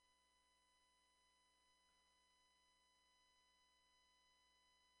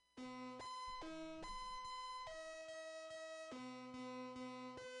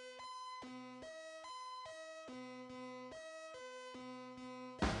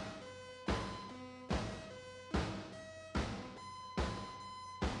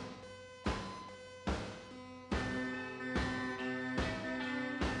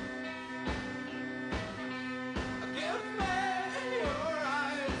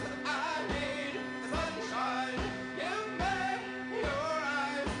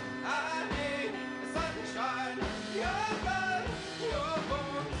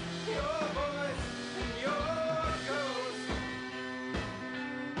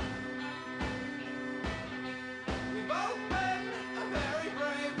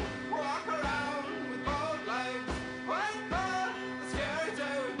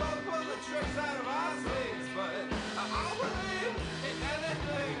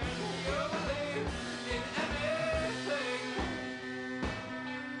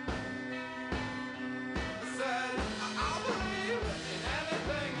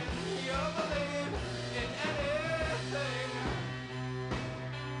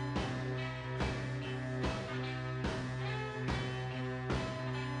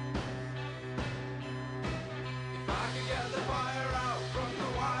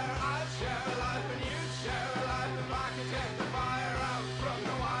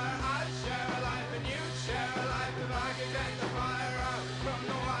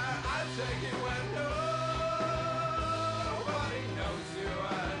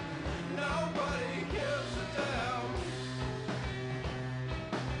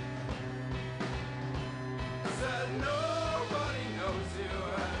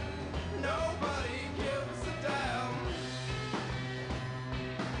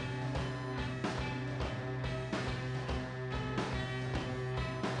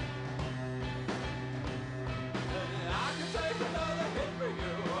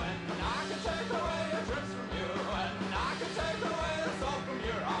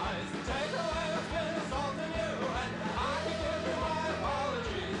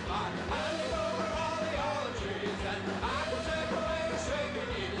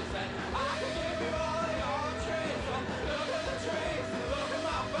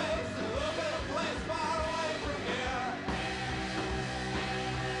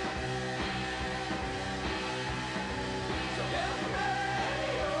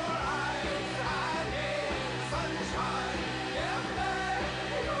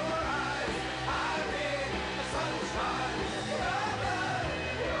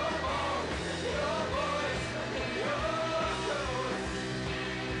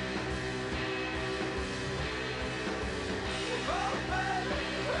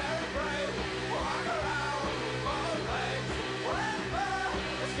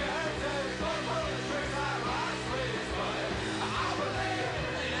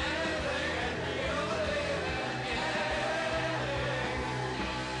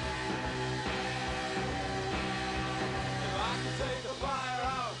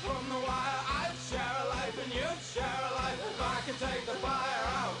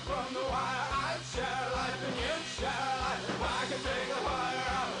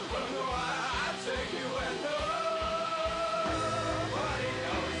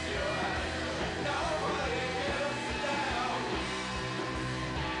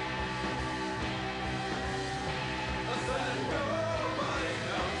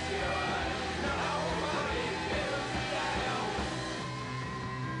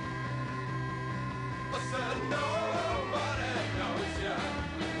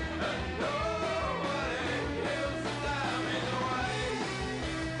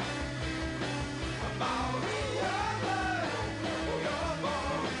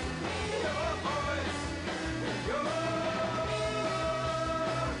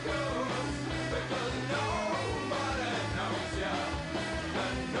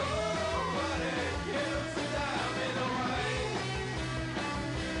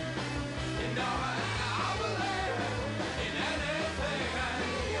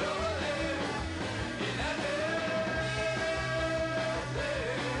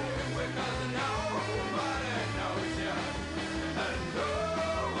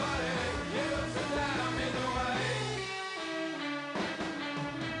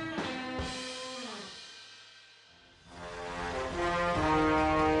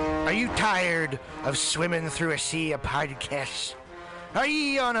 Are you tired of swimming through a sea of podcasts? Are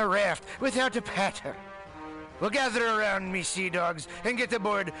ye on a raft without a paddle? Well, gather around me, sea dogs, and get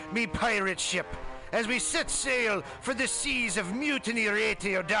aboard me pirate ship as we set sail for the seas of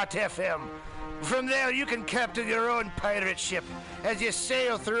MutinyRadio.fm. From there, you can captain your own pirate ship as you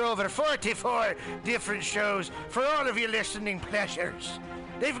sail through over 44 different shows for all of your listening pleasures.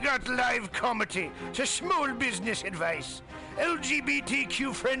 They've got live comedy to small business advice,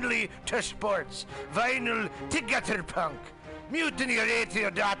 LGBTQ friendly to sports, vinyl to gutter punk.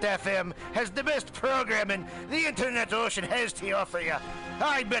 MutinyRadio.fm has the best programming the internet ocean has to offer you.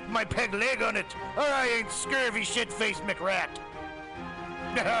 I bet my peg leg on it, or I ain't scurvy shit-faced McRat.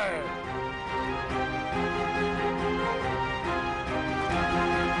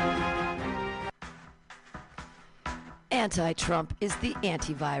 Anti-Trump is the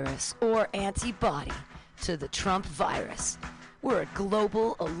antivirus or antibody to the Trump virus. We're a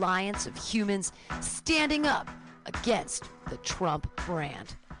global alliance of humans standing up against the Trump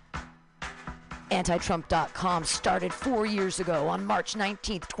brand. Antitrump.com started 4 years ago on March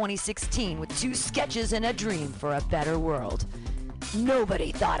 19th, 2016 with 2 sketches and a dream for a better world.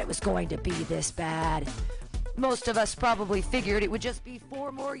 Nobody thought it was going to be this bad. Most of us probably figured it would just be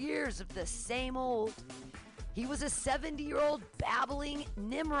 4 more years of the same old. He was a 70-year-old babbling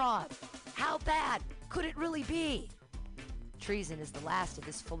Nimrod. How bad could it really be? Treason is the last of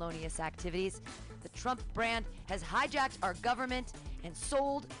his felonious activities. The Trump brand has hijacked our government and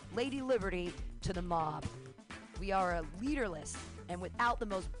sold Lady Liberty to the mob. We are a leaderless and without the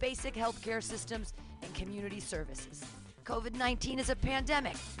most basic healthcare systems and community services. COVID-19 is a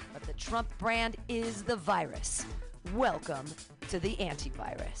pandemic, but the Trump brand is the virus. Welcome to the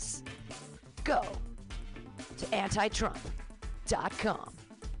antivirus. Go to antitrump.com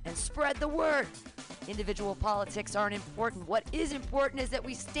and spread the word. Individual politics aren't important. What is important is that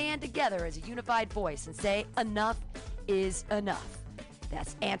we stand together as a unified voice and say enough is enough.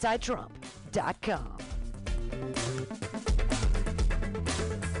 That's antitrump.com.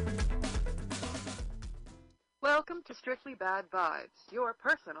 Welcome to Strictly Bad Vibes, your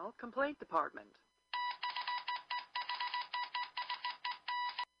personal complaint department.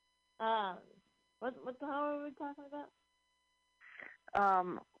 What the hell are we talking about?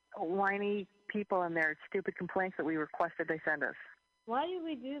 Whiny people and their stupid complaints that we requested they send us. Why do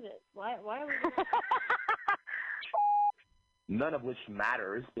we do this? Why are we doing this? None of which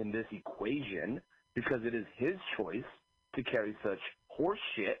matters in this equation because it is his choice to carry such horse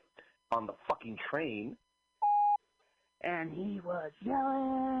shit on the fucking train. And he was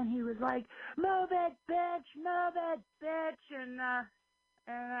yelling. He was like, "Move it, bitch! Move it, bitch!" And I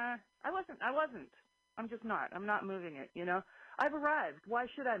wasn't. I'm just not. I'm not moving it, you know? I've arrived. Why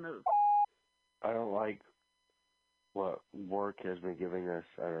should I move? I don't like what work has been giving us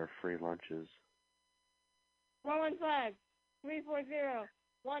at our free lunches. Rolling flag,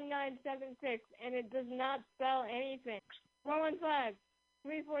 340-1976, and it does not spell anything. Rolling flag,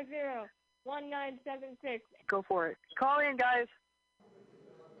 340-1976. Go for it. Call in, guys.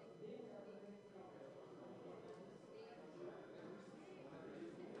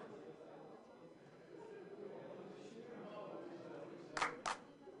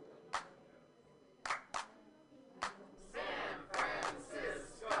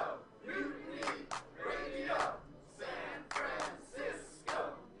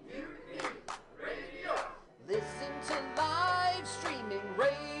 Listen to live streaming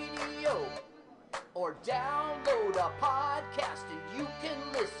radio or download a podcast and you can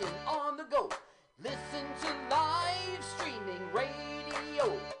listen on the go. Listen to live streaming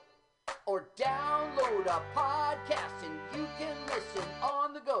radio or download a podcast and you can listen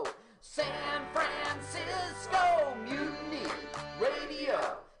on the go. San Francisco Mutiny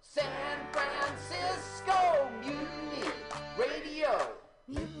Radio. San Francisco Mutiny Radio.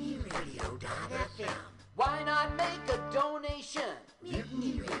 MutinyRadio.fm. Why not make a donation?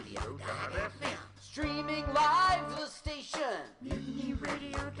 MutinyRadio.fm. Streaming live the station.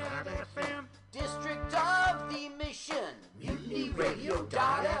 MutinyRadio.fm. District of the Mission.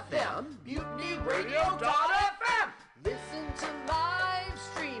 MutinyRadio.fm. MutinyRadio.fm. Listen to live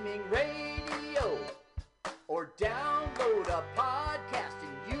streaming radio or download a podcast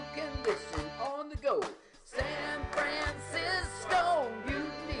and you can listen on the go. San Francisco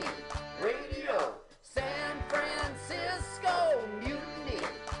Mutiny Radio. San Francisco Mutiny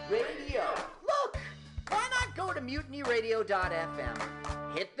Radio. Look, why not go to MutinyRadio.fm?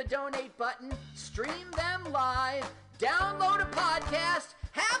 Hit the donate button, stream them live, download a podcast,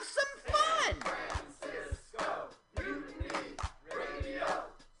 have some fun! San Francisco Mutiny Radio.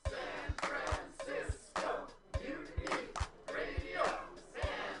 San Francisco Mutiny Radio.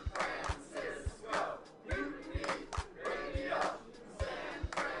 San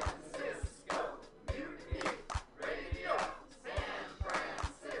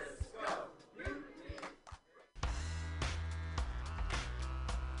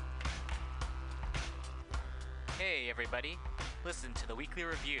everybody. Listen to the Weekly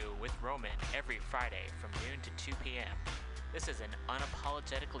Review with Roman every Friday from noon to 2 p.m. This is an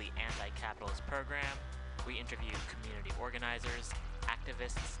unapologetically anti-capitalist program. We interview community organizers,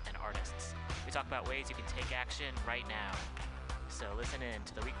 activists, and artists. We talk about ways you can take action right now. So listen in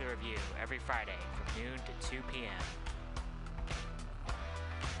to the Weekly Review every Friday from noon to 2 p.m.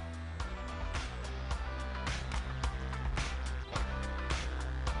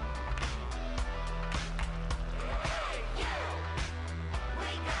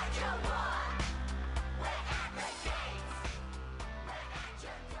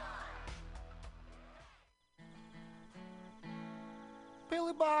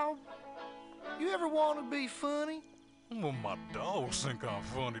 Billy Bob, you ever want to be funny? Well, my dogs think I'm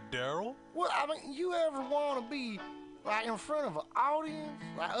funny, Daryl. Well, I mean, you ever want to be, like, in front of an audience?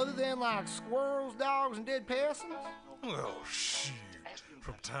 Like, other than, like, squirrels, dogs, and dead peasants? Oh, shit.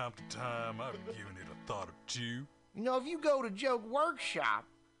 From time to time, I've given it a thought or two. You know, if you go to Joke Workshop,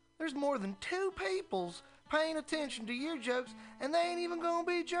 there's more than 2 peoples paying attention to your jokes, and they ain't even gonna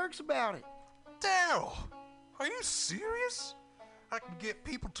be jerks about it. Daryl, are you serious? I can get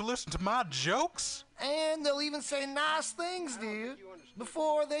people to listen to my jokes? And they'll even say nice things to you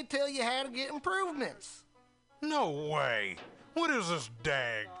before they tell you how to get improvements. No way. What is this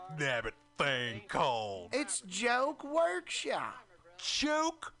dag-nabbit thing called? It's Joke Workshop.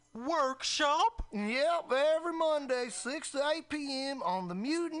 Joke Workshop? Yep, every Monday, 6 to 8 p.m. on the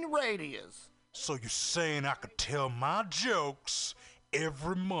MutinyRadio. So you're saying I could tell my jokes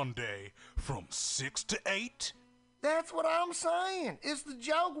every Monday from 6 to 8? That's what I'm saying. It's the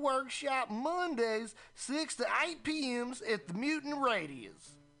Joke Workshop Mondays, 6 to 8 p.m. at the MutinyRadio.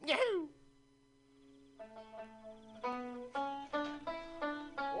 Yahoo!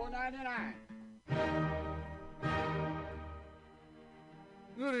 $4.99.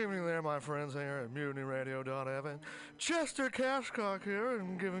 Good evening there, my friends here at MutinyRadio.fm. Chester Cashcock here,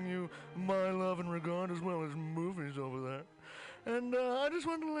 and giving you my love and regard as well as movies over there. And I just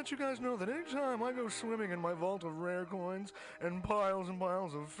wanted to let you guys know that anytime I go swimming in my vault of rare coins and piles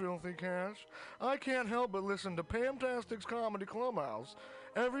of filthy cash, I can't help but listen to Pamtastic's Comedy Clubhouse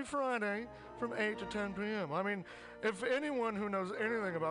every Friday from 8 to 10 p.m. I mean, if anyone who knows anything about